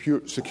can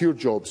secure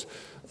jobs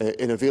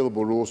in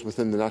available roles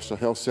within the National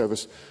Health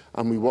Service,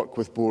 and we work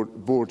with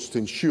boards to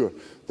ensure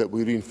that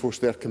we reinforce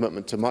their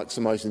commitment to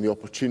maximising the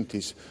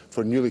opportunities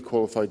for newly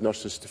qualified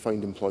nurses to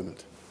find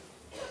employment.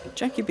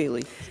 Jackie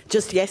Baillie.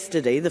 Just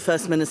yesterday, the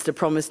First Minister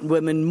promised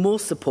women more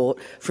support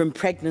from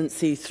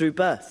pregnancy through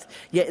birth.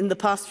 Yet in the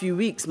past few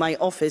weeks, my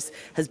office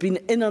has been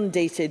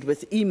inundated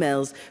with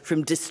emails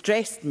from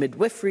distressed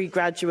midwifery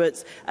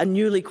graduates and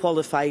newly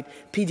qualified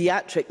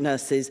paediatric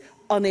nurses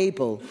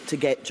unable to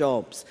get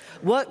jobs.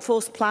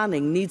 Workforce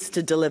planning needs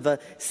to deliver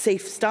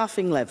safe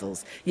staffing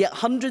levels, yet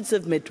hundreds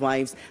of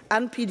midwives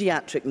and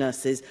paediatric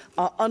nurses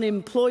are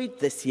unemployed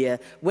this year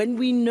when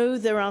we know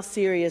there are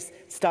serious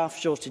staff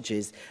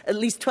shortages. At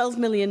least £12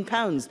 million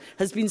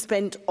has been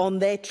spent on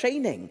their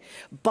training,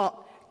 but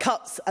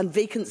cuts and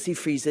vacancy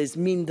freezes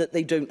mean that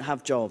they don't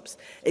have jobs.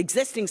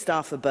 Existing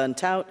staff are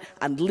burnt out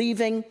and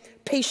leaving,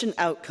 patient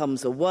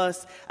outcomes are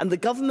worse, and the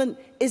government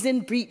is in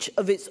breach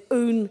of its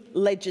own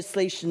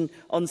legislation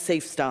on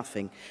safe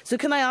staffing. So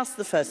can I ask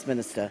the First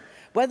Minister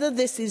whether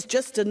this is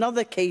just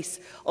another case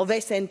of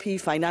SNP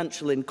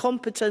financial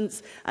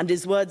incompetence and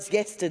his words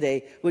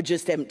yesterday were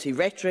just empty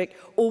rhetoric,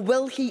 or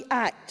will he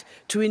act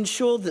to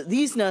ensure that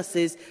these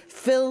nurses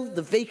fill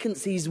the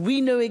vacancies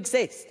we know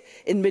exist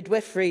in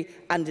midwifery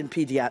and in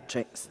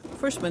paediatrics?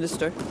 First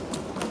Minister.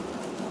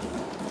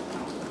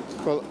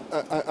 Well,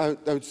 I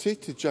would say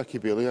to Jackie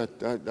Baillie,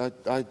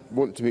 I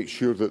want to make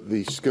sure that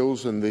the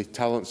skills and the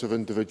talents of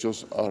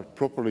individuals are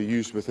properly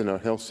used within our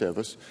health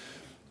service.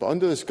 But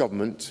under this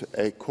government,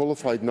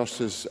 qualified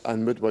nurses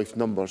and midwife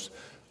numbers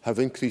have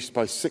increased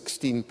by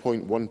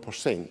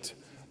 16.1%.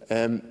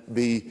 In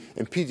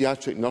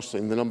paediatric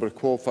nursing, the number of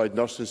qualified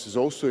nurses has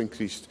also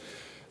increased,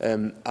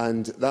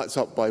 and that's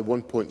up by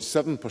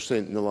 1.7%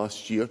 in the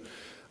last year.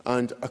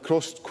 And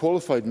across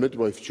qualified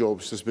midwife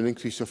jobs, there's been an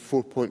increase of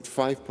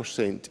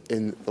 4.5%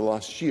 in the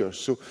last year.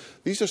 So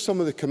these are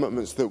some of the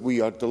commitments that we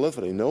are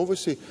delivering. Now,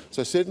 obviously, as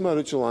I said in my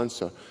original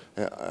answer,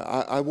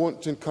 I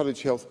want to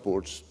encourage health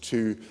boards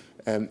to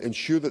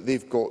ensure that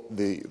they've got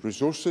the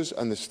resources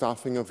and the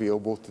staffing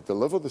available to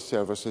deliver the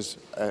services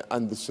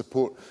and the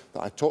support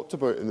that I talked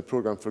about in the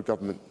programme for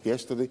government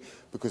yesterday,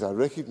 because I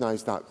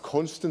recognise that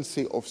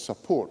constancy of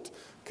support,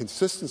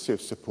 consistency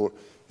of support,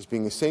 is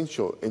being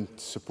essential in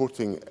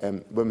supporting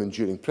women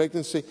during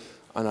pregnancy,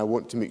 and I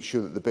want to make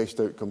sure that the best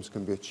outcomes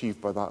can be achieved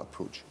by that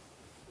approach.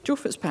 Joe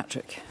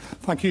Fitzpatrick.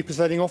 Thank you,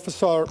 Presiding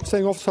Officer.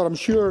 Presiding Officer, I'm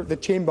sure the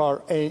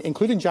Chamber,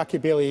 including Jackie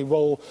Baillie,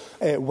 will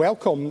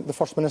welcome the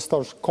First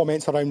Minister's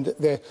comments around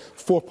the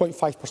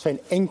 4.5%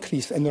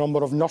 increase in the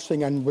number of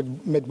nursing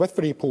and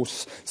midwifery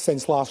posts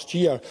since last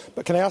year.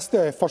 But can I ask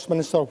the First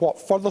Minister what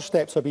further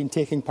steps are being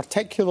taken,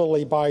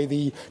 particularly by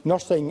the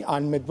Nursing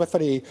and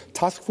Midwifery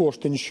Task Force,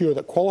 to ensure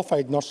that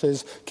qualified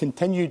nurses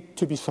continue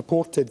to be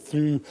supported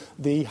through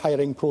the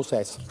hiring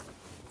process?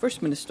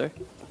 First Minister.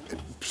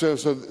 So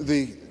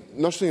the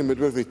Nursing and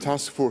Midwifery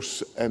Task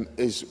Force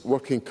is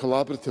working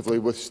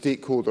collaboratively with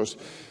stakeholders,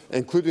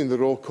 including the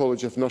Royal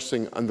College of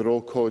Nursing and the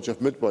Royal College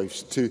of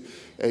Midwives, to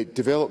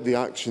develop the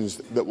actions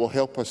that will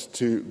help us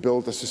to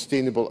build a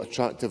sustainable,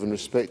 attractive and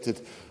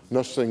respected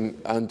nursing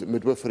and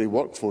midwifery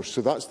workforce.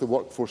 So that's the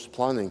workforce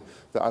planning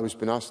that I was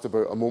being asked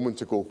about a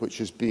moment ago,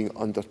 which is being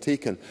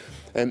undertaken.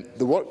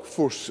 The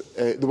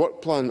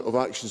work plan of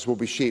actions will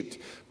be shaped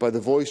by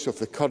the voice of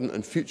the current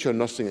and future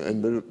nursing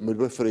and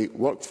midwifery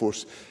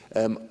workforce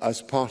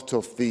as part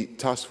of the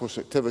task force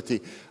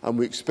activity, and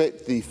we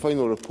expect the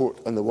final report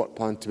and the work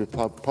plan to be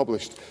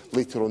published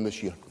later on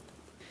this year.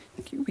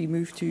 Thank you. We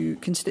move to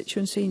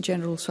constituency and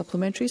general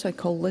supplementaries. I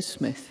call Liz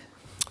Smith.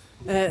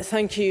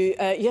 Thank you.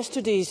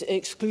 Yesterday's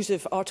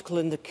exclusive article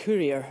in the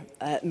Courier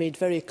made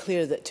very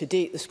clear that to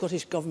date the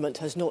Scottish Government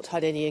has not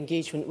had any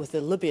engagement with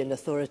the Libyan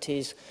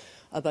authorities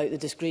about the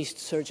disgraced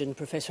surgeon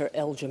Professor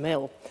El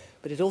Jamel.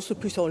 But it also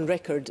put on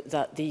record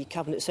that the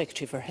Cabinet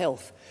Secretary for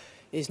Health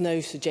is now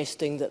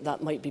suggesting that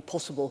that might be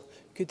possible.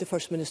 Could the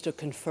First Minister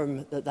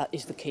confirm that that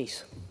is the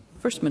case?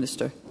 First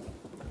Minister.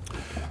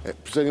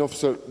 Presiding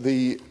Officer,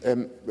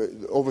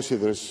 obviously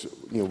there is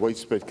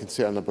widespread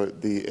concern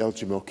about the El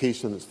Jamel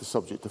case, and it's the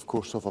subject, of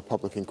course, of a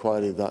public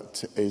inquiry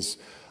that is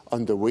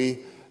underway.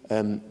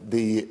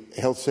 The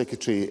Health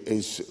Secretary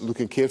is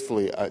looking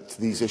carefully at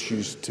these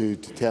issues to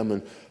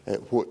determine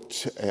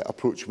what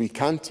approach we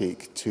can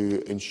take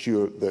to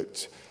ensure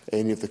that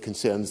any of the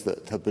concerns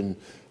that have been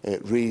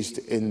raised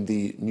in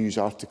the news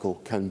article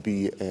can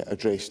be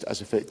addressed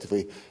as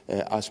effectively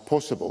as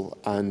possible,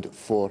 and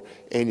for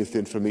any of the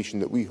information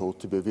that we hold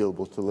to be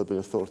available to the Libyan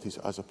authorities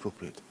as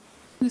appropriate.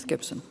 Ms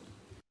Gibson.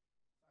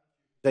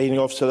 Presiding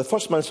Officer, the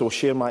First Minister will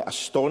share my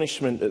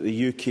astonishment that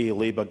the UK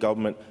Labour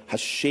Government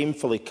has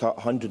shamefully cut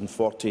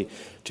 £140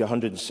 to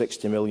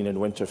 £160 million in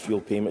winter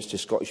fuel payments to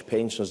Scottish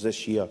pensioners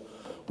this year,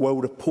 while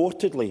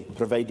reportedly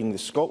providing the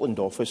Scotland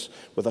Office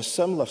with a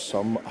similar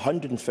sum,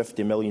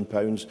 £150 million,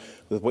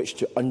 with which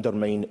to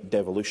undermine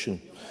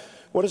devolution.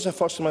 What does the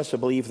First Minister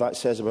believe that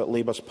says about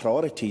Labour's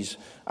priorities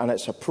and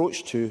its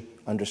approach to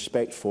and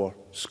respect for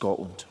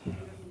Scotland?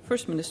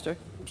 First Minister.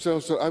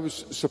 So I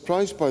was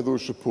surprised by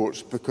those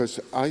reports, because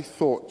I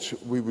thought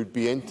we would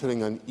be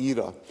entering an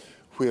era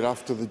where,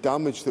 after the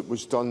damage that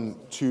was done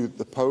to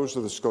the powers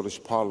of the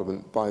Scottish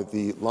Parliament by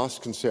the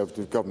last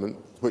Conservative Government,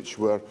 which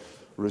were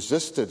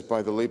resisted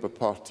by the Labour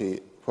Party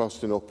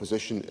whilst in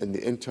opposition in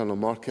the Internal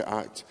Market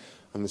Act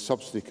and the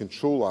Subsidy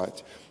Control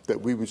Act, that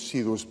we would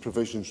see those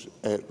provisions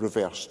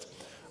reversed.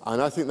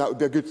 And I think that would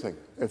be a good thing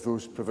if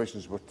those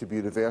provisions were to be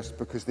reversed,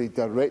 because they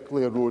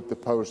directly erode the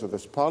powers of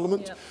this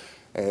Parliament.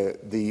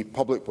 Yep. The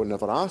public were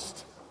never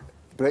asked.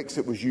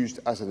 Brexit was used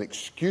as an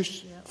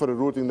excuse for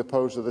eroding the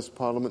powers of this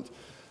Parliament.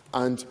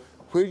 And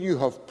where you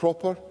have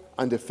proper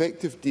and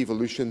effective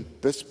devolution,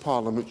 this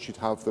Parliament should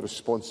have the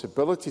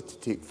responsibility to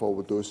take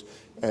forward those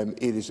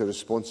areas of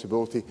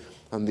responsibility,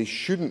 and they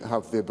shouldn't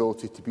have the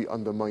ability to be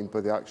undermined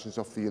by the actions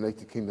of the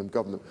United Kingdom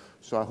Government.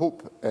 So I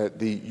hope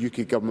the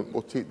UK Government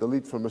will take the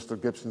lead from Mr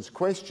Gibson's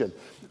question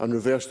and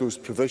reverse those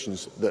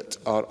provisions that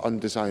are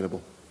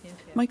undesirable.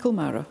 Michael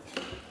Mara.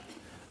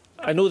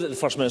 I know that the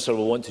First Minister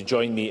will want to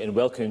join me in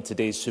welcoming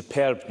today's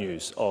superb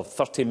news of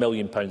 £30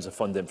 million of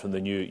funding from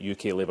the new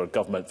UK Labour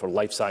Government for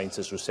life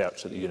sciences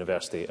research at the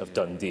University of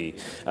Dundee.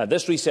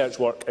 This research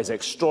work is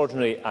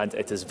extraordinary and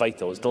it is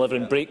vital. It's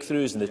delivering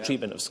breakthroughs in the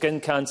treatment of skin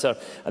cancer,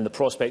 and the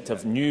prospect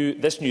of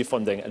this new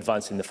funding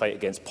advancing the fight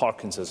against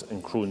Parkinson's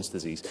and Crohn's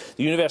disease.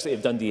 The University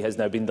of Dundee has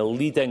now been the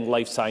leading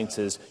life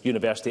sciences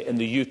university in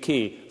the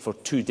UK for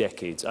 2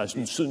 decades,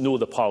 and so know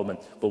the Parliament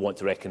will want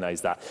to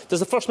recognise that. Does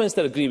the First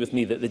Minister agree with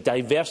me that the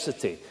diversity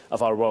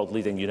of our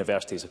world-leading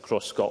universities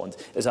across Scotland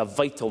is a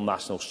vital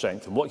national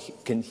strength, and what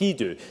can he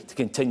do to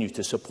continue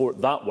to support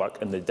that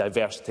work and the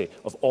diversity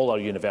of all our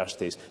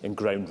universities in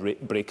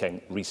groundbreaking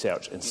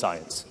research in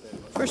science?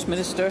 First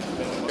Minister.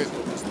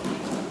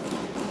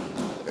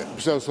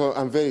 So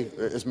I'm very,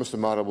 as Mr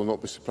Mara will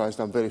not be surprised,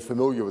 I'm very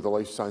familiar with the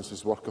life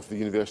sciences work of the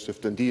University of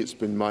Dundee. It's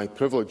been my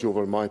privilege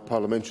over my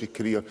parliamentary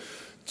career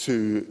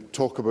to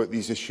talk about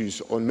these issues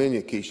on many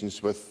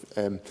occasions with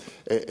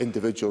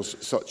individuals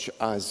such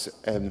as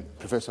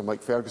Professor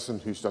Mike Ferguson,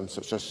 who's done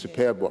such a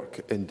superb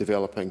work in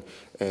developing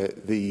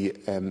the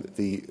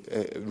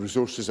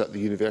resources at the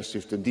University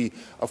of Dundee,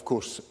 of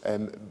course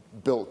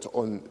built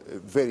on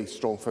very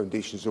strong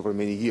foundations over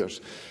many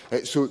years.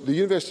 So the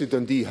University of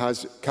Dundee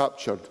has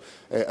captured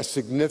a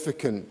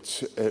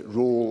significant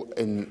role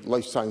in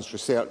life science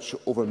research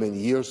over many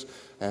years.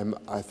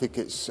 I think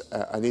it's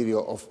an area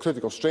of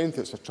critical strength.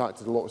 It's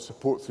attracted a lot of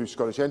support through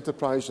Scottish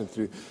Enterprise and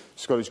through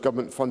Scottish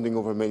Government funding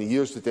over many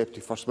years. The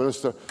Deputy First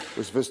Minister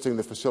was visiting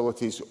the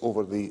facilities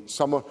over the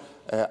summer,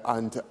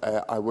 and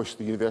I wish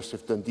the University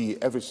of Dundee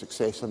every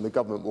success, and the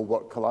Government will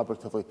work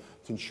collaboratively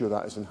to ensure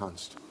that is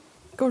enhanced.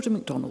 Gordon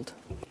MacDonald.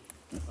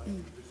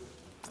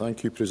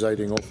 Thank you,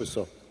 Presiding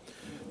Officer.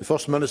 The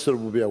First Minister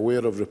will be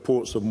aware of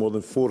reports of more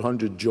than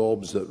 400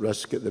 jobs at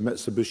risk at the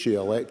Mitsubishi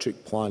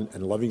Electric plant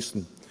in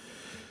Livingston.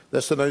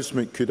 This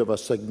announcement could have a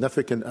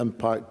significant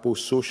impact both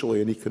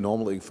socially and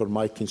economically for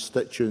my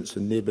constituents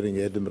in neighbouring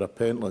Edinburgh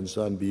Pentlands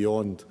and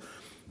beyond.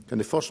 Can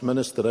the First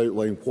Minister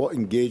outline what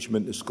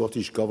engagement the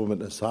Scottish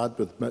Government has had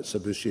with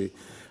Mitsubishi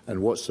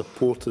and what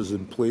support is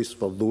in place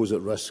for those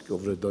at risk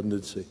of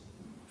redundancy?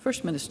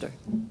 First Minister.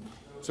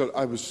 Sir,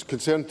 I was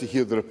concerned to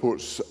hear the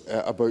reports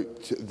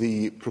about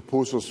the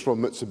proposals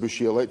from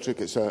Mitsubishi Electric.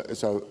 It's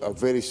a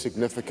very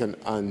significant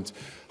and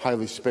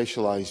highly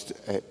specialised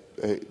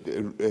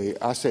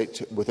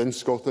asset within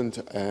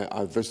Scotland.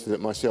 I've visited it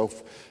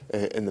myself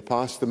in the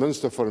past. The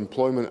Minister for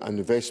Employment and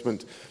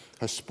Investment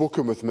has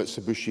spoken with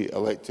Mitsubishi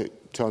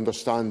Electric to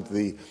understand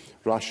the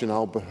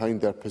rationale behind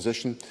their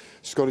position.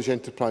 Scottish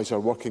Enterprise are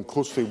working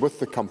closely with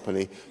the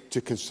company to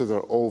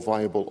consider all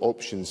viable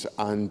options,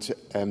 and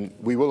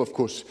we will, of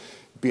course,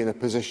 be in a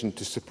position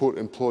to support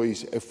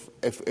employees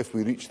if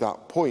we reach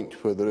that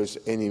point where there is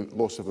any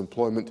loss of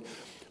employment.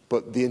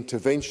 But the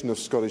intervention of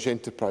Scottish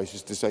Enterprise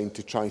is designed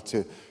to try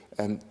to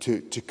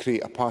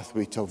create a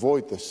pathway to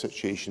avoid this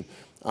situation,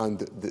 and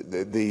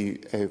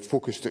the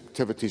focused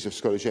activities of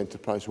Scottish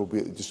Enterprise will be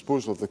at the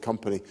disposal of the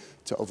company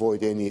to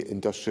avoid any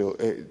industrial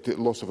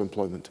loss of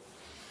employment.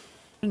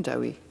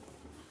 Dowie.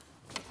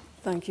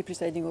 Thank you,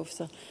 Presiding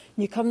Officer.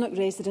 New Cumnock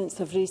residents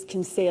have raised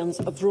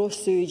concerns of raw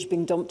sewage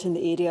being dumped in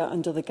the area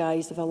under the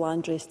guise of a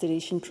land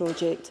restoration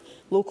project.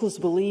 Locals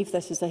believe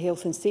this is a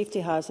health and safety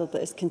hazard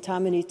that is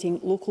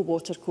contaminating local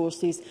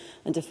watercourses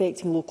and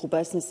affecting local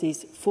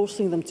businesses,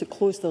 forcing them to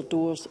close their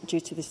doors due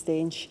to the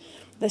stench.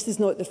 This is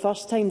not the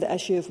first time the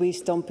issue of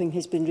waste dumping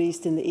has been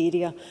raised in the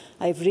area.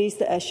 I have raised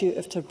the issue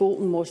of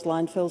Tarbolton Moss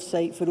landfill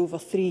site for over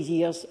 3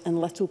 years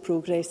and little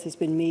progress has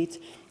been made.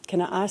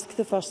 Can I ask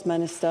the First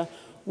Minister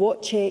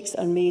what checks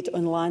are made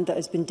on land that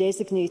has been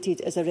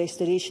designated as a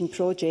restoration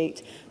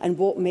project and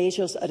what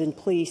measures are in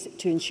place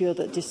to ensure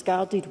that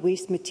discarded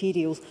waste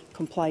materials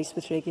complies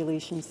with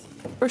regulations?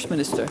 First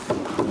Minister.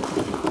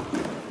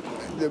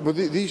 Well,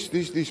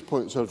 these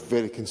points are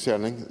very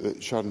concerning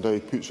that Sharon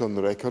Dowie puts on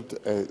the record,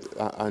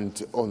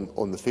 and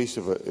on the face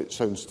of it, it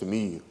sounds to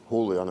me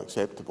wholly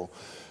unacceptable.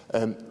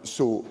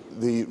 So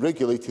the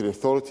regulatory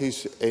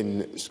authorities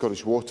in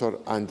Scottish Water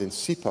and in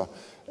SEPA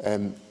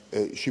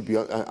should be,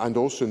 and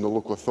also in the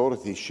local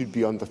authorities, should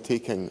be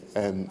undertaking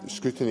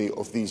scrutiny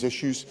of these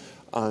issues,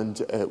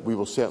 and we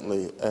will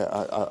certainly,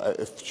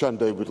 if Sharon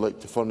Dowie would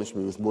like to furnish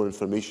me with more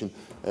information,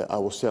 I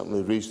will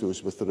certainly raise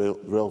those with the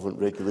relevant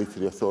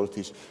regulatory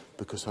authorities,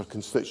 because her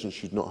constituents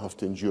should not have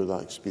to endure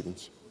that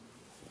experience.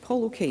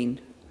 Paul O'Kane.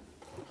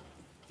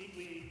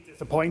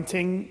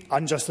 Disappointing,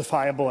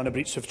 unjustifiable and a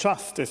breach of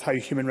trust is how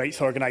human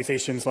rights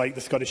organisations like the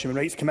Scottish Human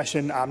Rights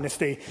Commission,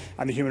 Amnesty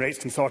and the Human Rights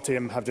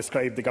Consortium have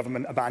described the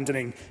government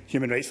abandoning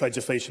human rights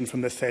legislation from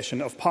this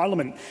session of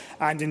Parliament.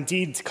 And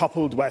indeed,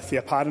 coupled with the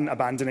apparent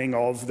abandoning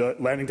of the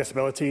Learning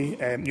Disability,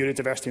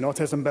 Neurodiversity and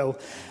Autism Bill,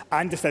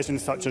 and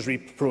decisions such as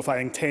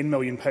reprofiling £10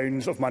 million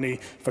of money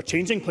for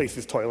Changing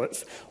Places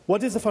toilets,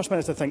 what does the First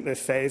Minister think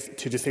this says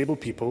to disabled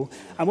people?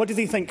 And what does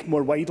he think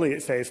more widely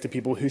it says to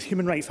people whose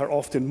human rights are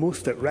often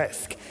most at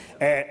risk?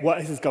 What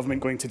is his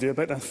government going to do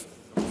about this?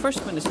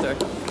 First Minister.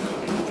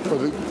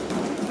 Well,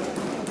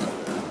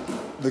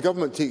 the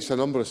government takes a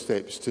number of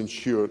steps to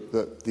ensure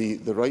that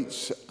the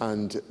rights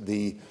and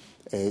the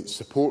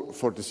support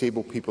for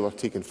disabled people are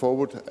taken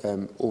forward.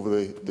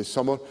 Over the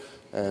summer,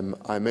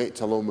 I met,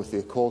 along with the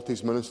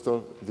Equalities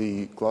Minister,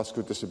 the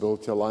Glasgow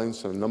Disability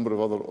Alliance and a number of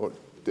other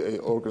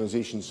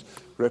organisations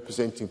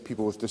representing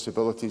people with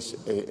disabilities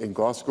in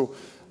Glasgow,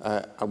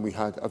 and we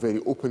had a very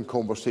open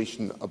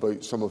conversation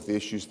about some of the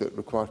issues that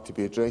required to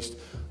be addressed,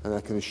 and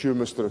I can assure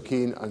Mr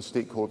O'Kane and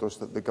stakeholders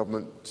that the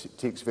government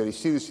takes very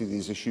seriously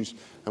these issues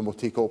and will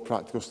take all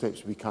practical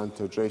steps we can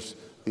to address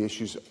the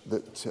issues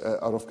that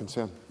are of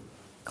concern.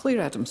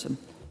 Claire Adamson.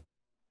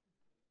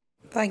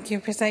 Thank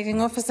you,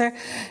 Presiding Officer.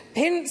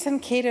 Parents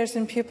and carers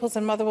and pupils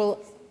in Motherwell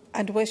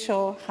and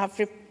Wishaw have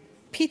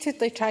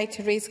repeatedly tried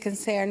to raise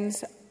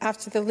concerns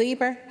after the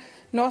Labour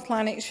North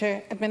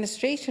Lanarkshire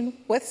administration,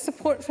 with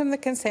support from the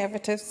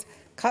Conservatives,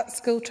 cut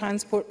school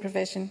transport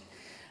provision.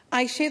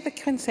 I share the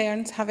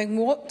concerns, having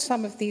walked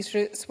some of these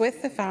routes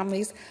with the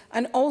families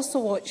and also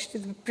watched the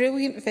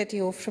brilliant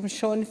video from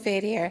Sean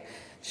Ferrier,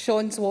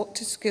 Sean's Walk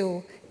to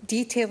School,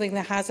 detailing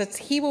the hazards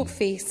he will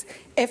face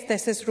if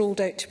this is rolled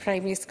out to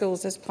primary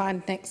schools as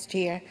planned next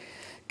year.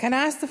 Can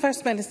I ask the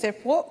First Minister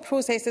what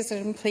processes are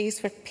in place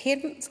for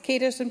parents,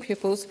 carers and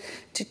pupils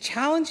to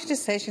challenge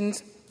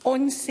decisions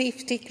on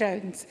safety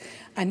grounds,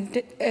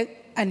 and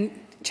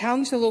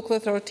challenge the local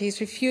authorities'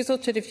 refusal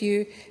to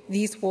review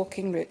these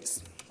walking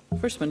routes?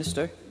 First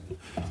Minister.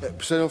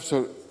 Presiding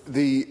Officer,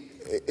 the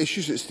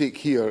issues at stake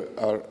here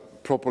are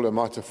properly a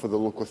matter for the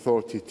local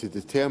authority to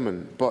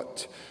determine,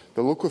 but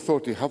the local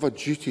authority have a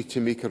duty to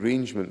make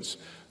arrangements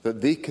that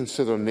they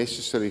consider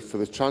necessary for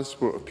the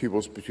transport of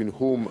pupils between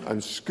home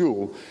and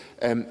school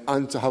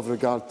and to have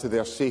regard to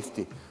their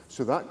safety.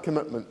 So that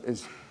commitment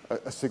is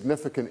a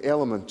significant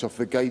element of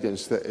the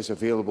guidance that is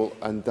available,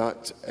 and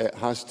that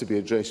has to be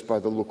addressed by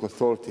the local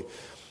authority.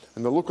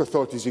 And the local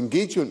authority's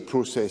engagement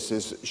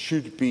processes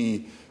should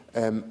be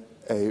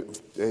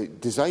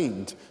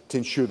designed to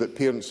ensure that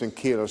parents and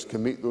carers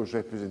can make those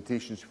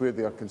representations where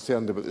they are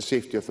concerned about the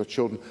safety of their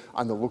children,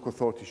 and the local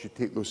authority should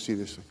take those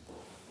seriously.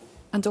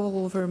 And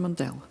Oliver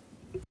Mundell.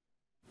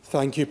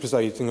 Thank you,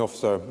 Presiding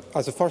Officer.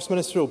 As the First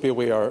Minister will be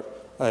aware,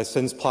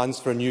 since plans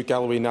for a new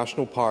Galloway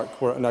National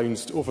Park were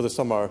announced over the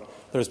summer,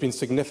 there has been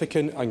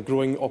significant and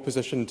growing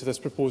opposition to this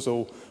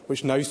proposal,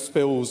 which now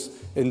spills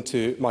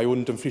into my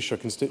own Dumfriesshire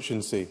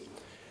constituency.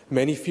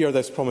 Many fear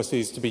this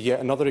promises to be yet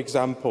another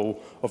example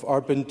of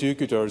urban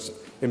do-gooders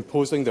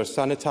imposing their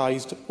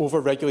sanitised,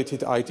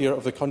 over-regulated idea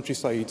of the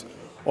countryside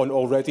on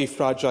already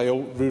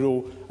fragile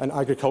rural and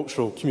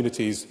agricultural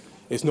communities.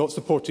 It's not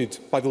supported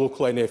by the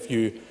local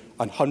NFU,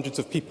 and hundreds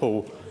of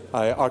people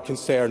are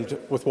concerned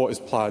with what is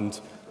planned.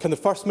 Can the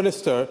First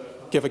Minister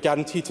give a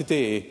guarantee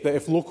today that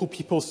if local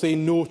people say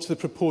no to the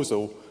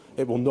proposal,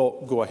 it will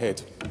not go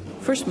ahead?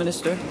 First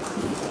Minister.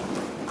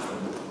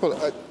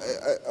 Well,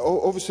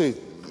 obviously,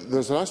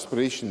 there's an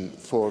aspiration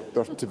for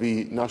there to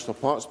be national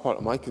parks. Part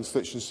of my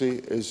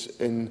constituency is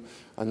in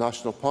a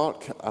national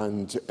park,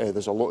 and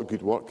there's a lot of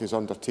good work is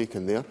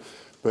undertaken there.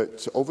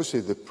 But obviously,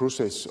 the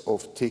process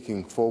of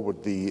taking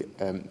forward the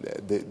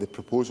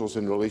proposals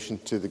in relation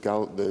to the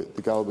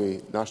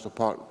Galloway National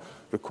Park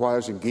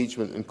requires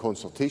engagement and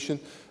consultation.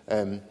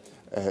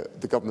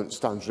 The Government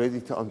stands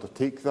ready to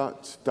undertake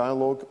that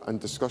dialogue and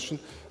discussion,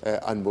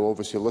 and will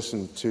obviously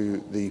listen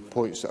to the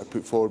points that are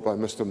put forward by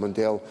Mr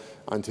Mundell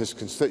and his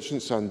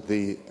constituents, and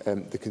the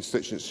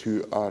constituents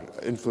who are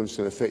influenced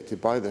and affected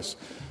by this,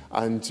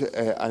 and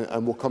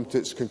will come to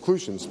its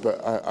conclusions.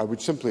 But I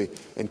would simply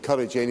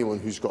encourage anyone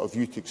who's got a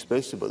view to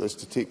express about this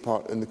to take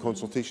part in the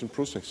consultation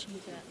process.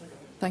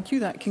 Thank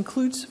you. That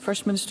concludes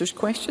First Minister's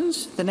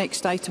questions. The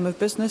next item of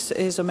business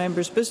is a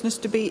member's business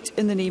debate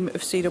in the name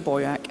of Sarah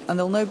Boyack, and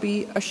there will now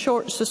be a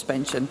short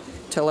suspension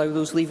to allow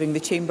those leaving the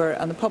chamber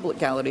and the public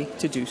gallery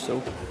to do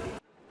so.